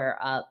anywhere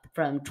up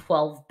from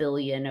 12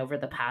 billion over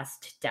the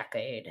past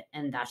decade.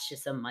 And that's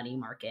just a money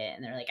market.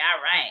 And they're like,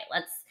 all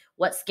right,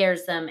 what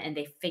scares them? And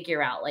they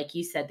figure out, like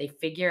you said, they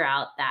figure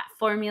out that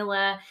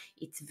formula.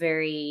 It's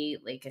very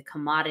like a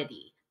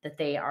commodity that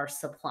they are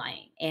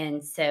supplying.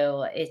 And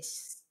so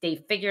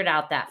they figured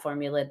out that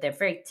formula. They're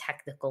very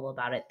technical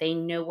about it. They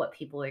know what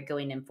people are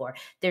going in for.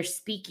 They're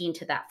speaking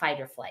to that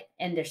fight or flight,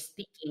 and they're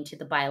speaking to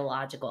the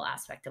biological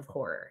aspect of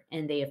horror,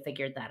 and they have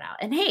figured that out.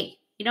 And hey,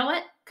 you know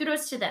what?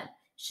 Kudos to them.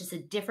 It's just a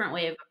different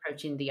way of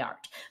approaching the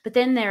art. But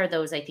then there are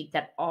those, I think,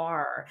 that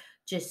are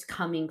just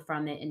coming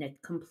from it in a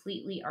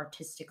completely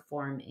artistic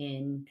form,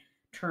 in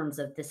terms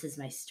of, this is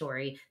my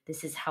story.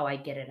 This is how I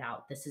get it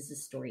out. This is a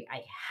story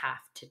I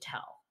have to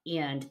tell.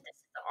 And this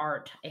is the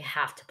art I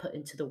have to put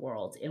into the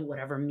world, in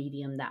whatever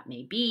medium that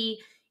may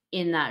be,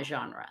 in that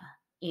genre.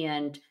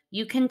 And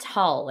you can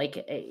tell, like,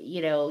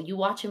 you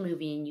watch a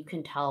movie and you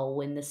can tell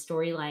when the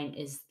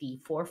storyline is the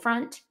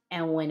forefront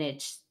and when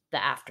it's the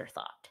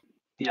afterthought.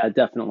 Yeah,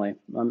 definitely.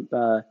 I'm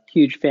a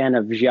huge fan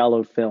of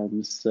giallo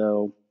films,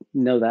 so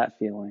know that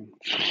feeling.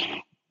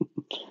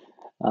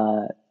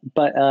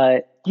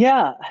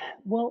 Yeah,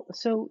 well,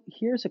 so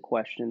here's a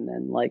question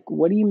then. Like,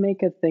 what do you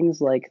make of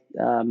things like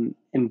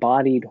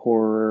embodied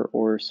horror,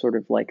 or sort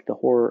of like the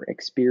horror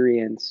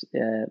experience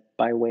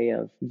by way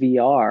of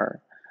VR?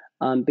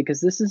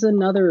 Because this is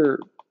another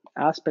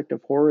aspect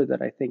of horror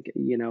that I think,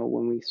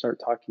 when we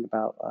start talking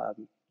about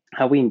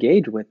how we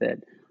engage with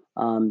it,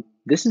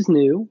 this is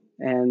new,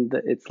 and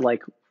it's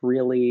like,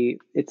 really,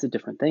 it's a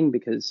different thing.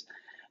 Because,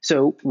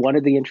 so one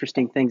of the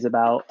interesting things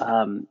about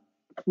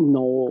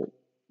Noel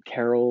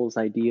Carroll's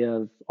idea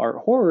of art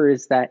horror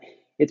is that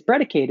it's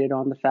predicated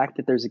on the fact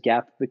that there's a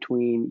gap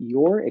between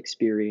your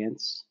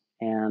experience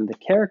and the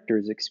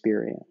character's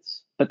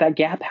experience. But that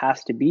gap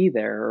has to be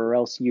there, or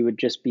else you would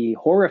just be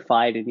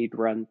horrified and you'd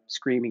run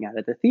screaming out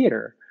of the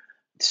theater.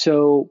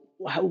 So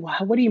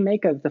what do you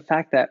make of the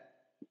fact that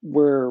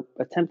we're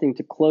attempting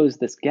to close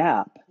this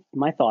gap?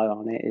 My thought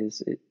on it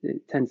is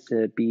it tends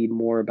to be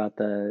more about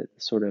the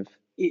sort of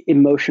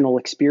emotional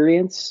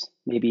experience,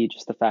 maybe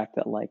just the fact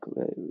that, like,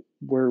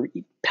 we're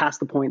past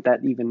the point that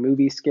even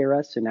movies scare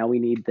us, so now we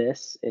need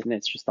this, and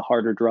it's just a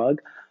harder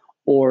drug.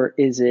 Or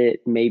is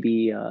it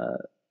maybe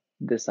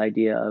this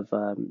idea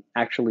of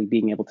actually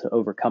being able to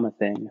overcome a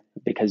thing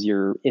because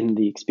you're in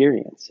the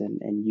experience,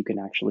 and you can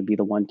actually be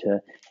the one to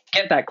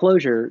get that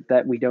closure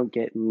that we don't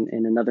get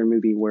in another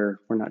movie where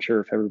we're not sure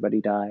if everybody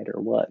died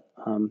or what.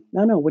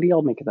 No, what do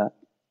y'all make of that?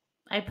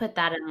 I put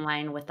that in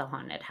line with the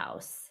haunted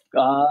house.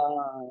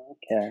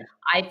 Okay.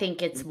 I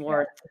think it's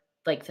more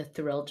like the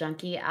thrill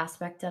junkie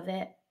aspect of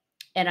it.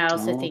 And I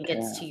also think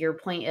it's, to your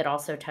point, it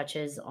also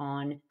touches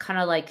on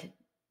kind of like,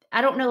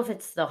 I don't know if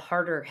it's the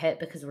harder hit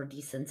because we're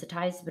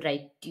desensitized, but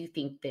I do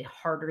think the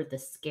harder the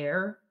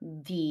scare,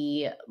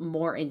 the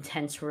more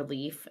intense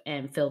relief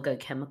and feel-good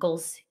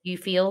chemicals you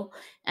feel.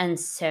 And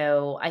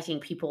so I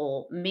think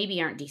people maybe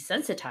aren't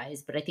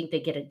desensitized, but I think they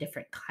get a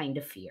different kind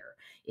of fear.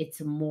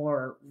 it's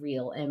more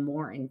real and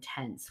more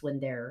intense when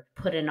they're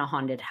put in a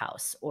haunted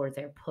house or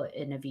they're put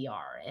in a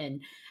VR.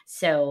 And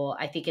so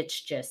I think it's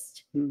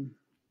just,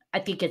 I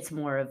think it's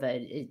more of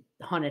a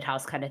haunted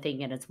house kind of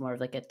thing, and it's more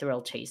of like a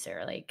thrill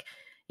chaser, like,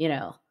 you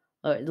know,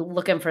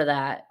 looking for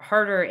that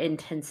harder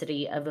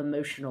intensity of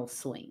emotional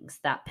swings,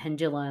 that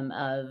pendulum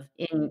of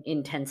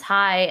intense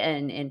high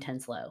and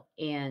intense low.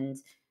 And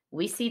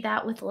we see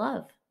that with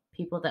love.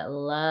 People that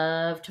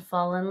love to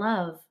fall in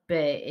love, but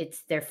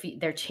it's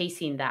they're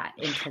chasing that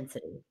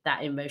intensity,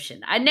 that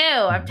emotion. I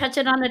know I'm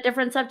touching on a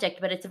different subject,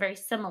 but it's very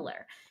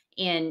similar.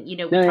 And we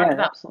talked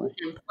about pain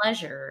and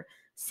pleasure.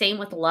 Same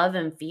with love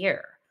and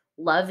fear.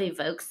 Love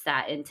evokes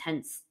that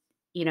intense,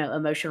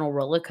 emotional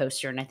roller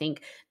coaster. And I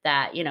think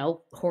that,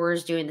 horror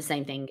is doing the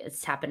same thing.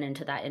 It's tapping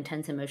into that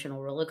intense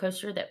emotional roller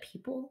coaster that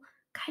people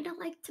kind of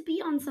like to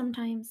be on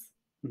sometimes.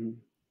 Mm-hmm.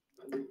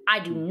 I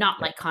do not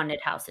like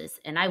haunted houses,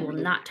 and I will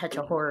not touch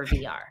a horror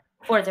VR.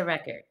 For the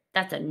record,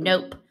 that's a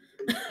nope.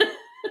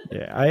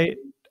 Yeah, I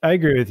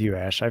agree with you,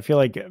 Ash. I feel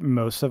like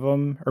most of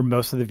them, or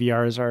most of the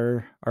VRs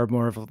are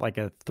more of like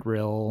a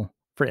thrill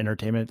for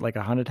entertainment, like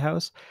a haunted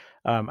house.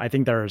 I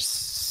think there are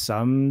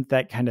some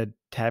that kind of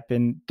tap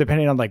in,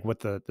 depending on like what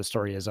the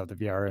story is of the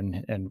VR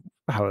and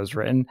how it was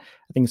written.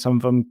 I think some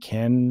of them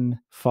can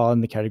fall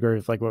in the category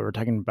of like what we're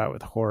talking about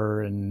with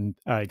horror and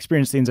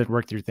experience things and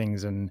work through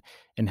things and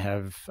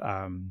have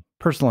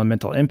personal and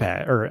mental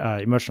impact or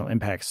emotional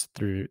impacts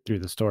through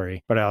the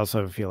story. But I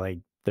also feel like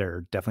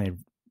they're definitely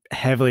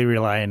heavily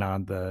relying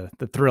on the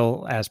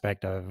thrill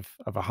aspect of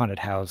a haunted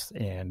house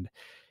and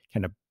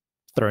kind of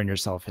throwing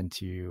yourself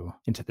into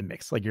the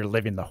mix, like you're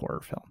living the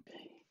horror film.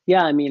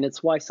 Yeah, I mean,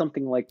 it's why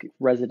something like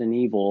Resident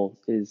Evil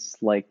is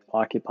like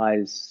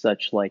occupies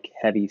such like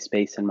heavy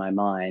space in my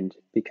mind,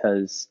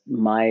 because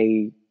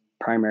my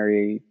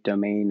primary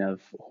domain of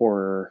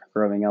horror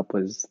growing up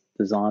was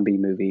the zombie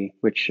movie,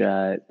 which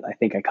I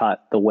think I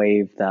caught the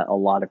wave that a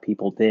lot of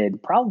people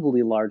did,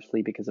 probably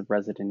largely because of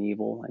Resident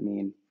Evil. I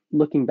mean,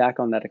 looking back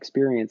on that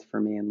experience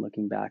for me and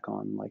looking back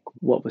on like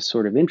what was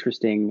sort of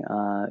interesting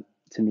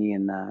to me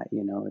in that,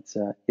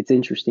 it's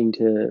interesting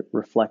to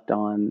reflect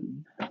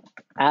on.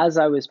 As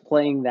I was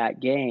playing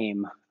that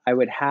game, I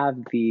would have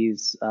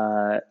these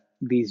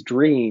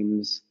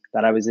dreams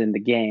that I was in the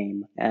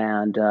game,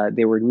 and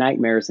they were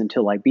nightmares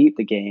until I beat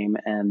the game,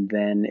 and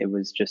then it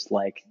was just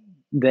like,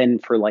 then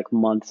for like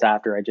months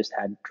after, I just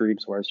had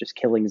dreams where I was just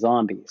killing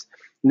zombies,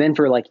 and then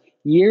for like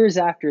years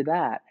after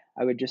that,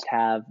 I would just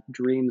have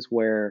dreams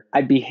where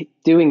I'd be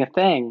doing a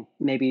thing.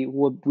 Maybe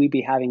we'd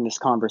be having this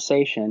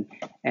conversation,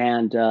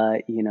 and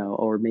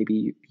or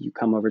maybe you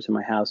come over to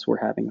my house.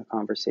 We're having a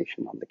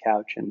conversation on the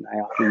couch, and I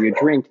offer you a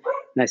drink,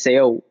 and I say,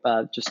 "Oh,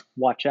 just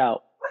watch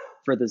out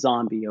for the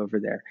zombie over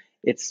there.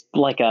 It's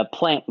like a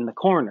plant in the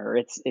corner.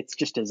 It's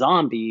just a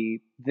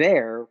zombie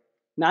there,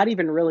 not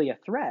even really a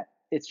threat.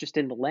 It's just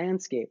in the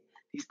landscape.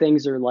 These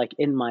things are like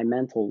in my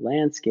mental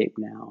landscape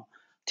now."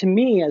 To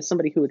me, as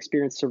somebody who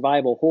experienced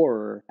survival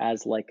horror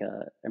as like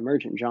a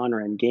emergent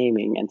genre in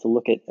gaming, and to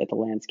look at the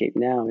landscape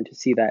now and to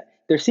see that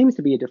there seems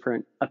to be a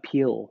different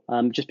appeal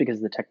just because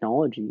of the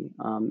technology.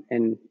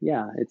 And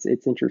yeah,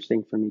 it's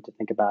interesting for me to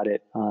think about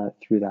it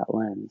through that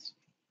lens.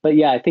 But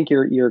yeah, I think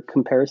your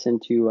comparison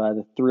to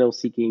the thrill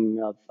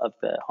seeking of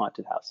the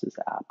haunted house is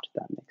apt.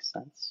 That makes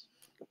sense.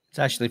 It's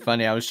actually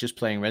funny. I was just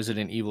playing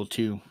Resident Evil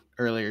 2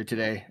 earlier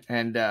today,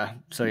 and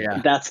so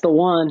yeah, that's the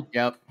one.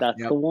 Yep,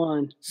 the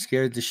one.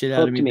 Scared the shit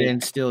out of me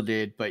then, still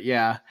did. But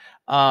yeah,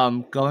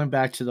 going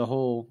back to the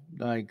whole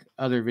like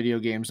other video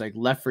games like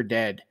Left 4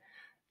 Dead,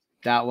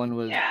 that one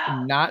was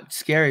not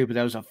scary, but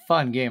that was a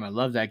fun game. I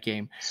love that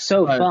game.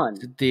 So fun.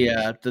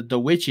 The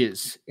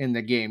witches in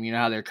the game, you know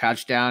how they're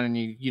crouched down and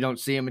you don't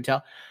see them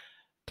until.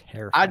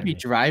 Terrifying. I'd be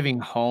driving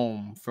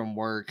home from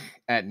work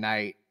at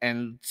night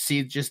and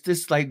see just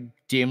this like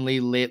dimly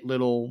lit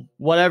little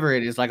whatever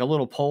it is, like a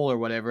little pole or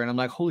whatever, and I'm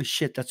like, holy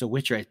shit, that's a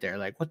witch right there.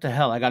 Like, what the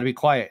hell? I got to be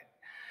quiet.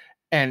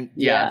 And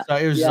so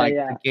it was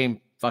the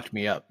game fucked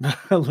me up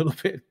a little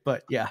bit,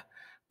 but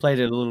played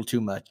it a little too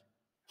much.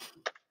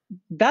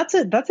 That's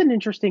an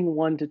interesting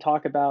one to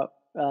talk about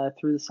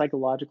through the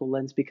psychological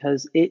lens,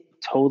 because it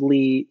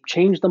totally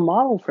changed the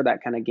model for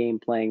that kind of game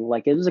playing.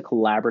 Like, it was a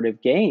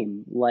collaborative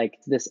game. Like,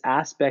 this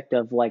aspect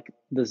of like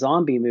the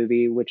zombie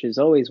movie, which is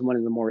always one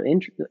of the more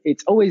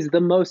it's always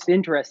the most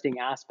interesting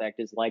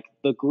aspect, is like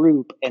the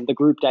group and the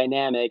group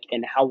dynamic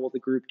and how will the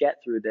group get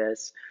through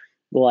this.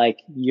 Like,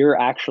 you're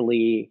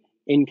actually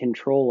in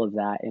control of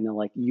that, and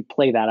like you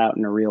play that out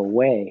in a real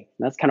way.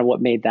 And that's kind of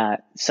what made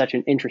that such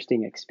an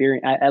interesting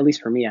experience, at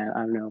least for me. I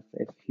don't know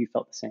if you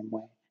felt the same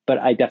way, but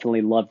I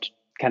definitely loved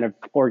kind of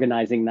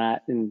organizing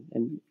that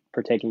and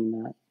partaking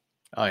in that.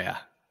 Oh yeah,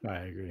 I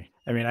agree.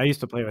 I mean, I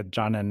used to play with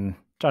John,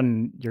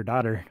 your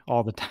daughter,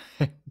 all the time.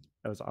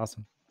 That was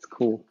awesome. It's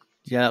cool.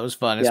 Yeah, that was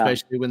fun,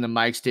 especially when the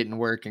mics didn't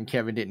work and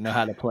Kevin didn't know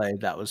how to play.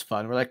 That was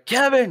fun. We're like,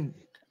 Kevin,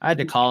 I had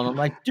to call him. I'm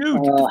like,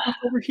 dude, get the fuck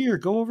over here.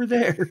 Go over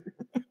there.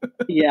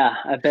 Yeah,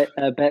 I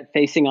bet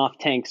facing off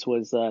tanks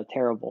was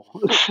terrible.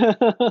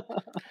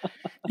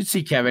 You'd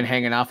see Kevin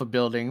hanging off a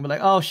building, be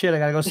like, "Oh shit, I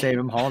gotta go save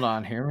him. Hold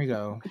on, here we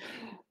go."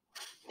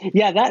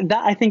 Yeah,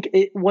 that I think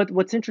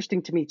what's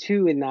interesting to me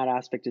too in that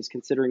aspect is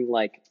considering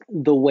like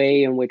the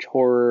way in which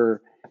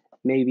horror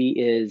maybe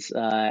is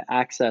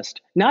accessed,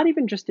 not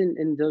even just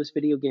in those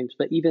video games,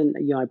 but even,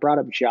 I brought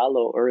up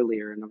Giallo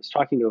earlier, and I was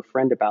talking to a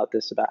friend about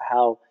this, about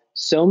how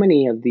so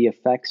many of the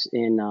effects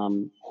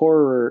in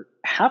horror,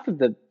 half of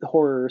the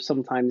horror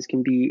sometimes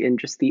can be in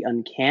just the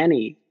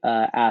uncanny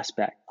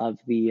aspect of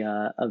the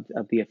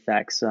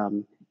effects.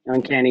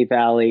 Uncanny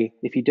Valley,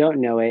 if you don't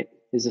know it,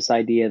 is this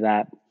idea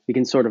that we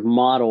can sort of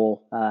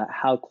model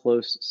how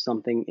close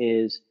something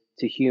is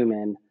to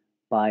human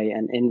by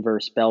an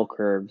inverse bell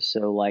curve.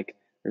 So like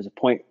there's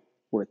a point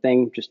where a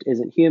thing just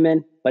isn't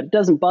human, but it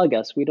doesn't bug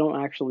us. It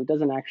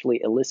doesn't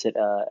actually elicit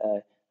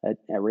a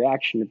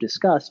reaction of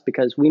disgust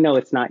because we know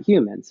it's not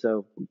human.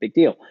 So big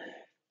deal.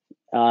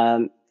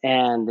 And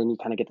then you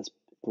kind of get this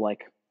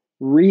like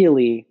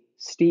really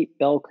steep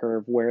bell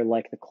curve where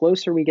like the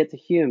closer we get to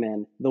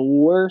human, the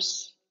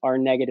worse our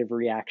negative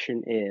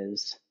reaction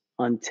is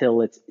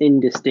until it's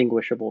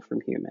indistinguishable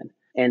from human.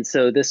 And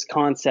so this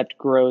concept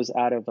grows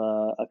out of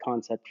a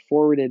concept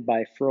forwarded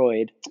by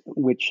Freud,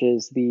 which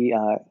is the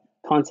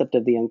concept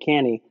of the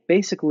uncanny.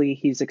 Basically,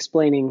 he's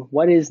explaining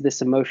what is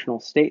this emotional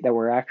state that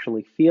we're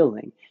actually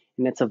feeling.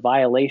 And it's a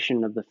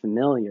violation of the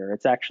familiar.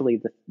 It's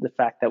actually the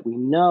fact that we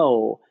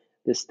know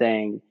this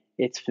thing,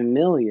 it's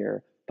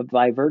familiar, but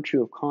by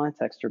virtue of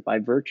context or by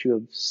virtue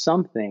of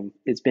something,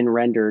 it's been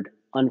rendered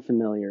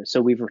unfamiliar.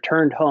 So we've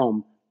returned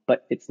home,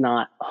 but it's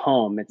not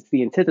home. It's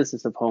the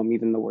antithesis of home,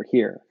 even though we're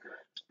here,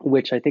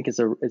 which I think is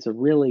a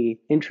really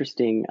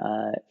interesting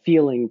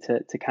feeling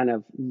to kind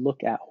of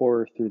look at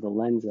horror through the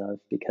lens of,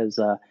 because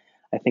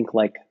I think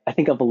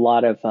of a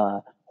lot of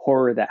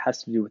horror that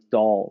has to do with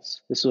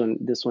dolls. This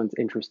one's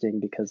interesting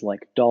because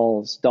like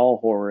doll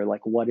horror,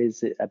 like what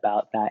is it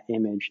about that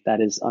image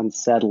that is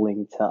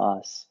unsettling to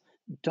us?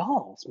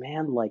 Dolls,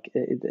 man, like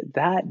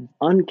that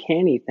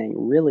uncanny thing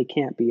really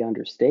can't be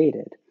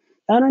understated.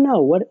 I don't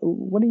know.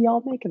 What do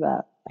y'all make of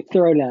that?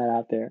 Throwing that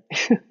out there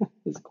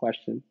as a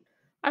question.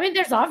 I mean,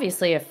 there's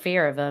obviously a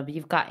fear of them.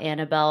 You've got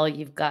Annabelle,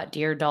 you've got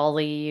Dear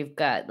Dolly, you've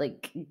got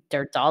like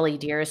Dear Dolly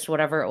Dearest,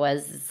 whatever it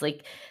was. It's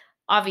like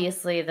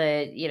obviously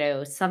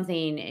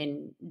something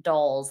in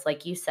dolls,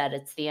 like you said,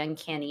 it's the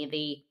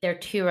uncanny. They're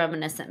too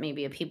reminiscent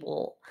maybe of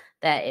people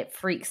that it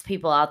freaks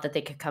people out that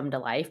they could come to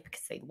life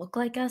because they look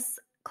like us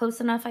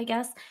close enough, I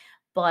guess.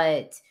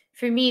 But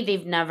for me,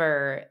 they've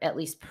never, at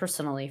least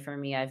personally for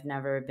me, I've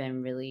never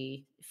been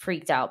really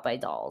freaked out by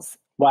dolls.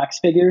 Wax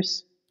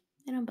figures?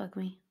 They don't bug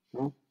me.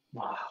 Oh,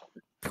 wow.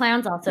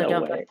 Clowns also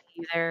don't bug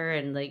me either,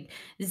 and like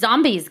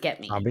zombies get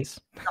me.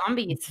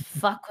 Zombies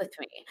fuck with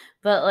me,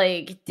 but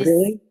like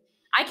really?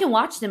 I can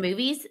watch the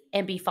movies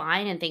and be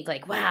fine and think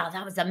like, wow,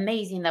 that was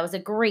amazing. That was a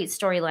great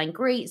storyline,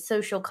 great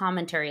social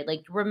commentary,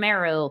 like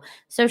Romero,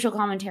 social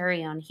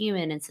commentary on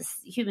humans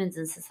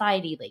in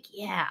society. Like,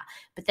 yeah.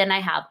 But then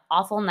I have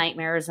awful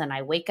nightmares and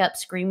I wake up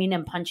screaming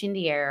and punching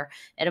the air.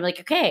 And I'm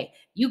like, okay,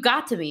 you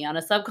got to me on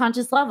a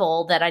subconscious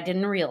level that I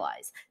didn't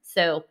realize.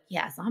 So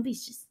yeah,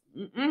 zombies just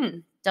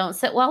don't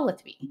sit well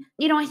with me.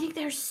 I think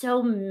there's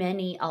so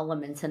many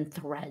elements and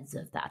threads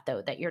of that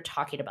though, that you're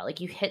talking about.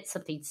 Like you hit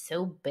something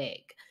so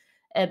big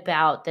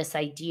about this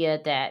idea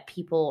that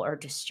people are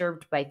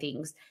disturbed by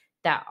things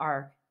that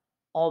are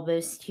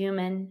almost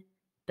human,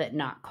 but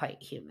not quite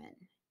human,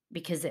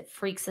 because it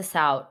freaks us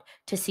out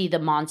to see the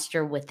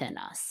monster within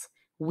us.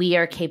 We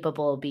are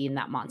capable of being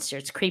that monster.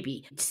 It's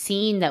creepy.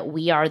 Seeing that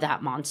we are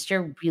that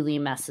monster really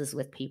messes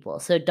with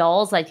people. So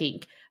dolls, I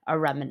think, are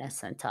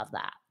reminiscent of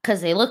that because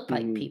they look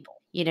like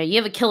people. You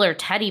have a killer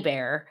teddy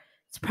bear.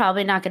 It's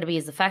probably not going to be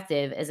as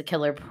effective as a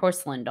killer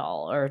porcelain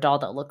doll or a doll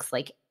that looks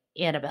like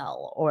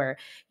Annabelle, or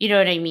you know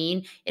what I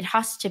mean? It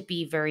has to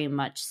be very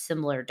much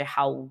similar to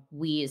how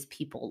we as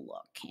people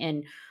look.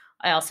 And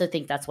I also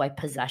think that's why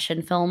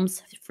possession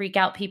films freak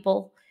out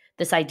people.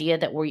 This idea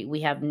that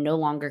we have no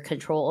longer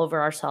control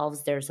over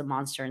ourselves. There's a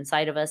monster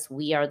inside of us.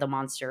 We are the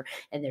monster,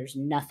 and there's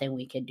nothing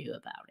we can do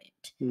about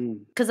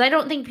it. Because I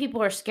don't think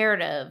people are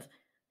scared of,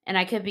 and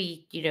I could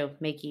be,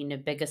 making a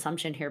big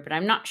assumption here, but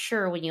I'm not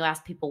sure when you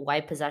ask people why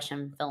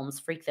possession films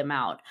freak them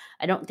out.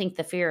 I don't think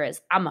the fear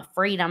is, I'm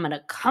afraid I'm going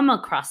to come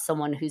across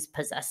someone who's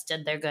possessed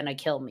and they're going to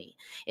kill me.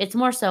 It's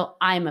more so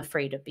I'm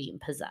afraid of being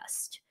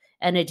possessed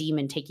and a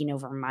demon taking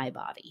over my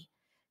body.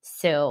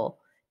 So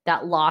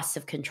that loss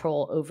of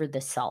control over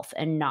the self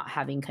and not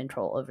having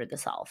control over the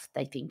self,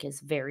 I think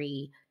is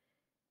very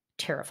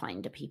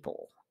terrifying to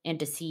people. And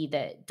to see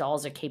that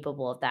dolls are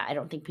capable of that. I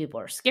don't think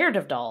people are scared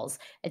of dolls.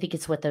 I think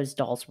it's what those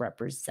dolls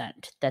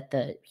represent, that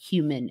the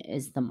human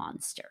is the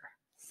monster.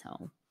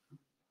 So.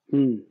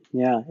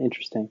 Yeah,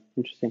 interesting.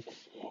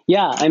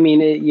 Yeah, I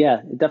mean,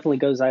 it definitely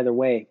goes either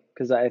way,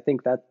 because I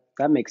think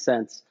that makes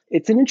sense.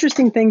 It's an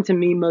interesting thing to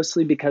me,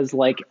 mostly because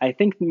like I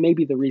think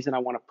maybe the reason I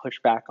want to push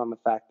back on the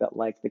fact that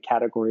like the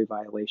category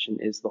violation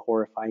is the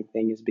horrifying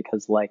thing is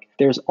because like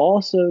there's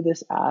also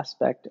this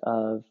aspect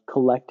of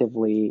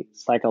collectively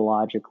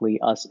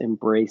psychologically us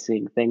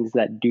embracing things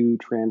that do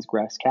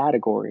transgress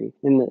category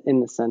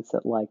in the sense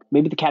that like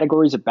maybe the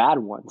categories are bad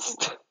ones.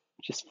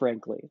 Just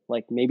frankly,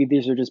 like maybe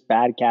these are just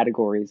bad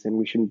categories and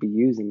we shouldn't be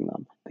using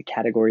them. The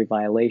category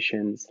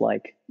violations,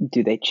 like,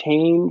 do they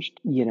change?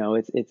 You know,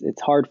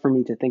 it's hard for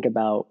me to think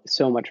about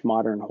so much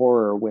modern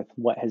horror with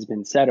what has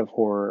been said of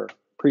horror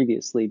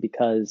previously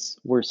because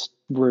we're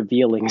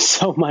revealing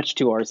so much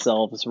to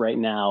ourselves right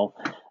now,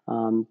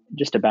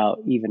 just about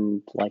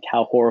even like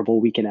how horrible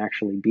we can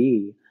actually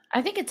be.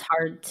 I think it's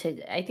hard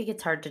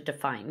to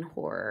define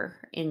horror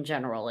in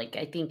general. Like,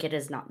 I think it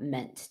is not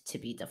meant to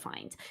be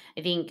defined.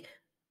 I think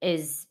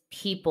as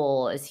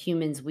people, as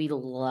humans, we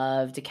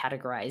love to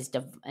categorize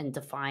and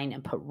define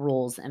and put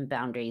rules and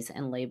boundaries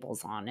and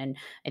labels on. And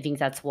I think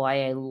that's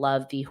why I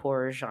love the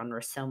horror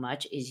genre so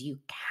much is you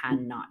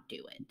cannot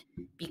do it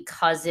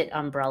because it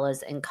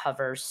umbrellas and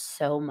covers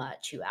so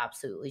much. You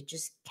absolutely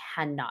just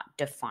cannot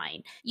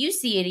define. You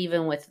see it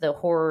even with the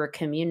horror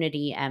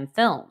community and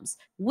films.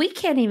 We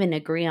can't even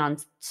agree on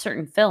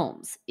certain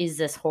films. Is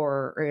this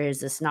horror or is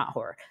this not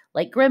horror?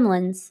 Like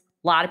Gremlins.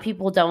 A lot of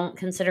people don't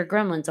consider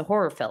Gremlins a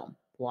horror film.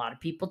 A lot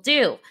of people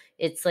do.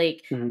 It's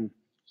like,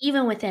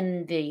 even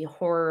within the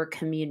horror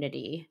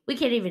community, we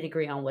can't even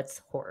agree on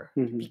what's horror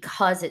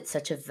because it's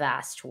such a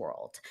vast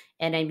world.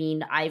 And I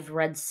mean, I've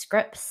read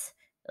scripts,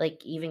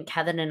 like even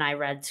Kevin and I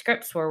read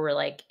scripts where we're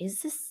like, it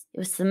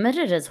was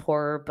submitted as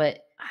horror, but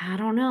I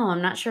don't know.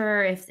 I'm not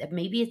sure if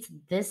maybe it's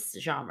this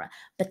genre.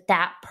 But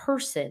that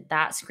person,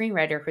 that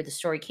screenwriter who the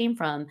story came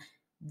from,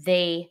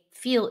 they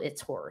feel it's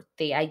horror.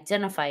 They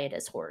identify it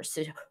as horror.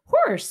 So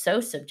horror is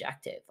so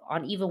subjective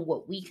on even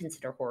what we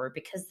consider horror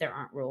because there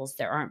aren't rules,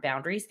 there aren't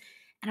boundaries.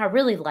 And I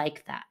really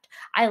like that.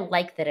 I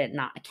like that it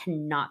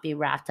cannot be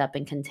wrapped up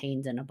and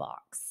contained in a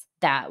box.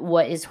 That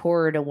what is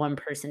horror to one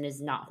person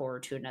is not horror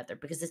to another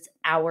because it's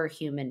our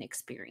human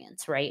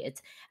experience, right?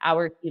 It's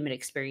our human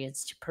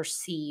experience to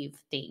perceive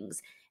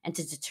things and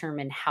to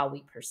determine how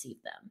we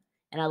perceive them.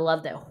 And I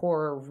love that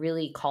horror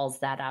really calls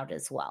that out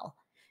as well.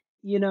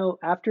 You know,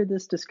 after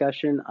this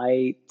discussion,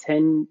 I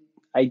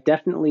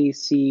definitely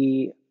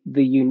see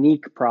the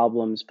unique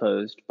problems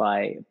posed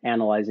by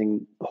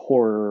analyzing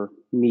horror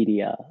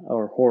media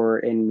or horror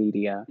in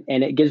media.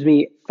 And it gives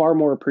me far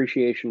more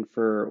appreciation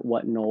for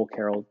what Noel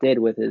Carroll did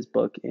with his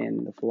book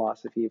in The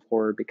Philosophy of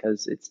Horror,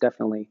 because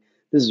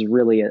this is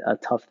really a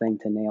tough thing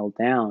to nail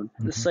down.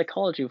 The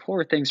psychology of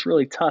horror thing's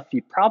really tough.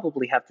 You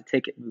probably have to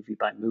take it movie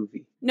by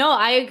movie. No,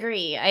 I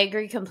agree. I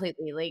agree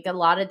completely. Like a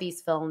lot of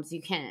these films,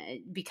 you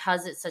can't,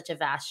 because it's such a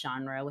vast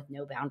genre with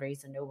no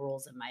boundaries and no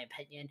rules, in my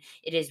opinion,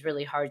 it is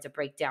really hard to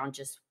break down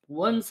just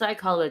one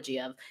psychology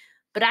of.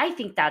 But I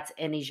think that's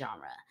any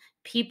genre.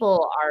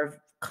 People are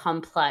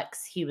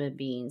complex human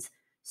beings.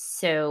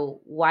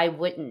 So why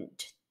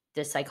wouldn't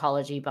the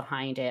psychology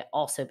behind it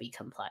also be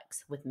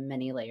complex with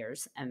many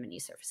layers and many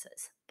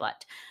surfaces?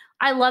 But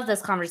I love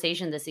this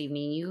conversation this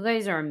evening. You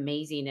guys are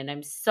amazing. And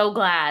I'm so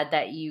glad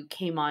that you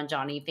came on,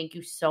 Johnny. Thank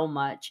you so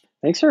much.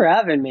 Thanks for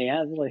having me.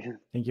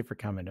 Thank you for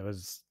coming. It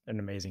was an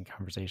amazing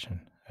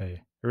conversation.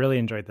 I really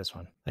enjoyed this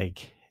one.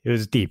 Like, it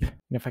was deep. And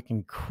if I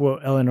can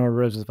quote Eleanor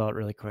Roosevelt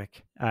really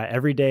quick,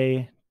 every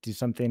day, do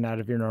something out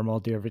of your normal.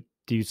 Do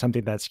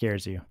something that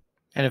scares you.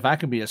 And if I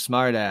can be a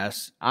smart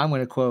ass, I'm going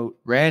to quote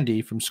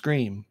Randy from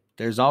Scream.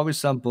 There's always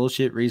some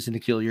bullshit reason to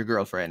kill your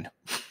girlfriend.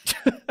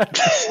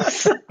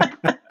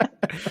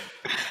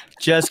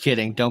 Just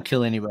kidding. Don't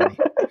kill anybody.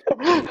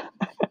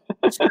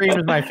 Scream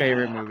is my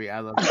favorite movie. I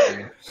love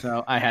Scream.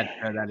 So I had to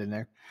throw that in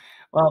there.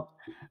 Well,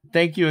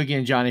 thank you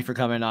again, Johnny, for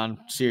coming on.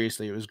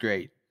 Seriously, it was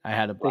great. I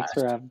had a blast.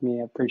 Thanks for having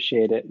me. I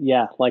appreciate it.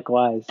 Yeah,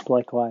 likewise.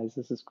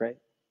 This is great.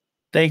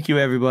 Thank you,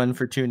 everyone,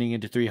 for tuning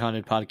into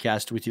 3Haunted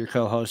Podcast with your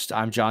co-host.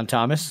 I'm John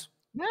Thomas.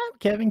 I'm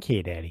Kevin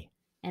K. Daddy.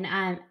 And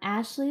I'm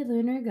Ashley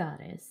Lunar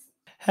Goddess.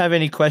 Have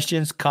any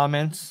questions,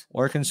 comments,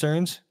 or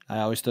concerns? I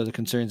always throw the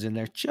concerns in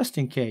there just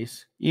in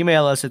case.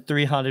 Email us at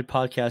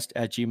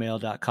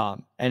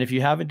 3hauntedpodcast@gmail.com. And if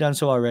you haven't done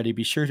so already,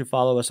 be sure to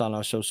follow us on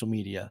our social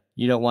media.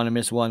 You don't want to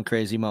miss one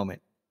crazy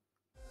moment.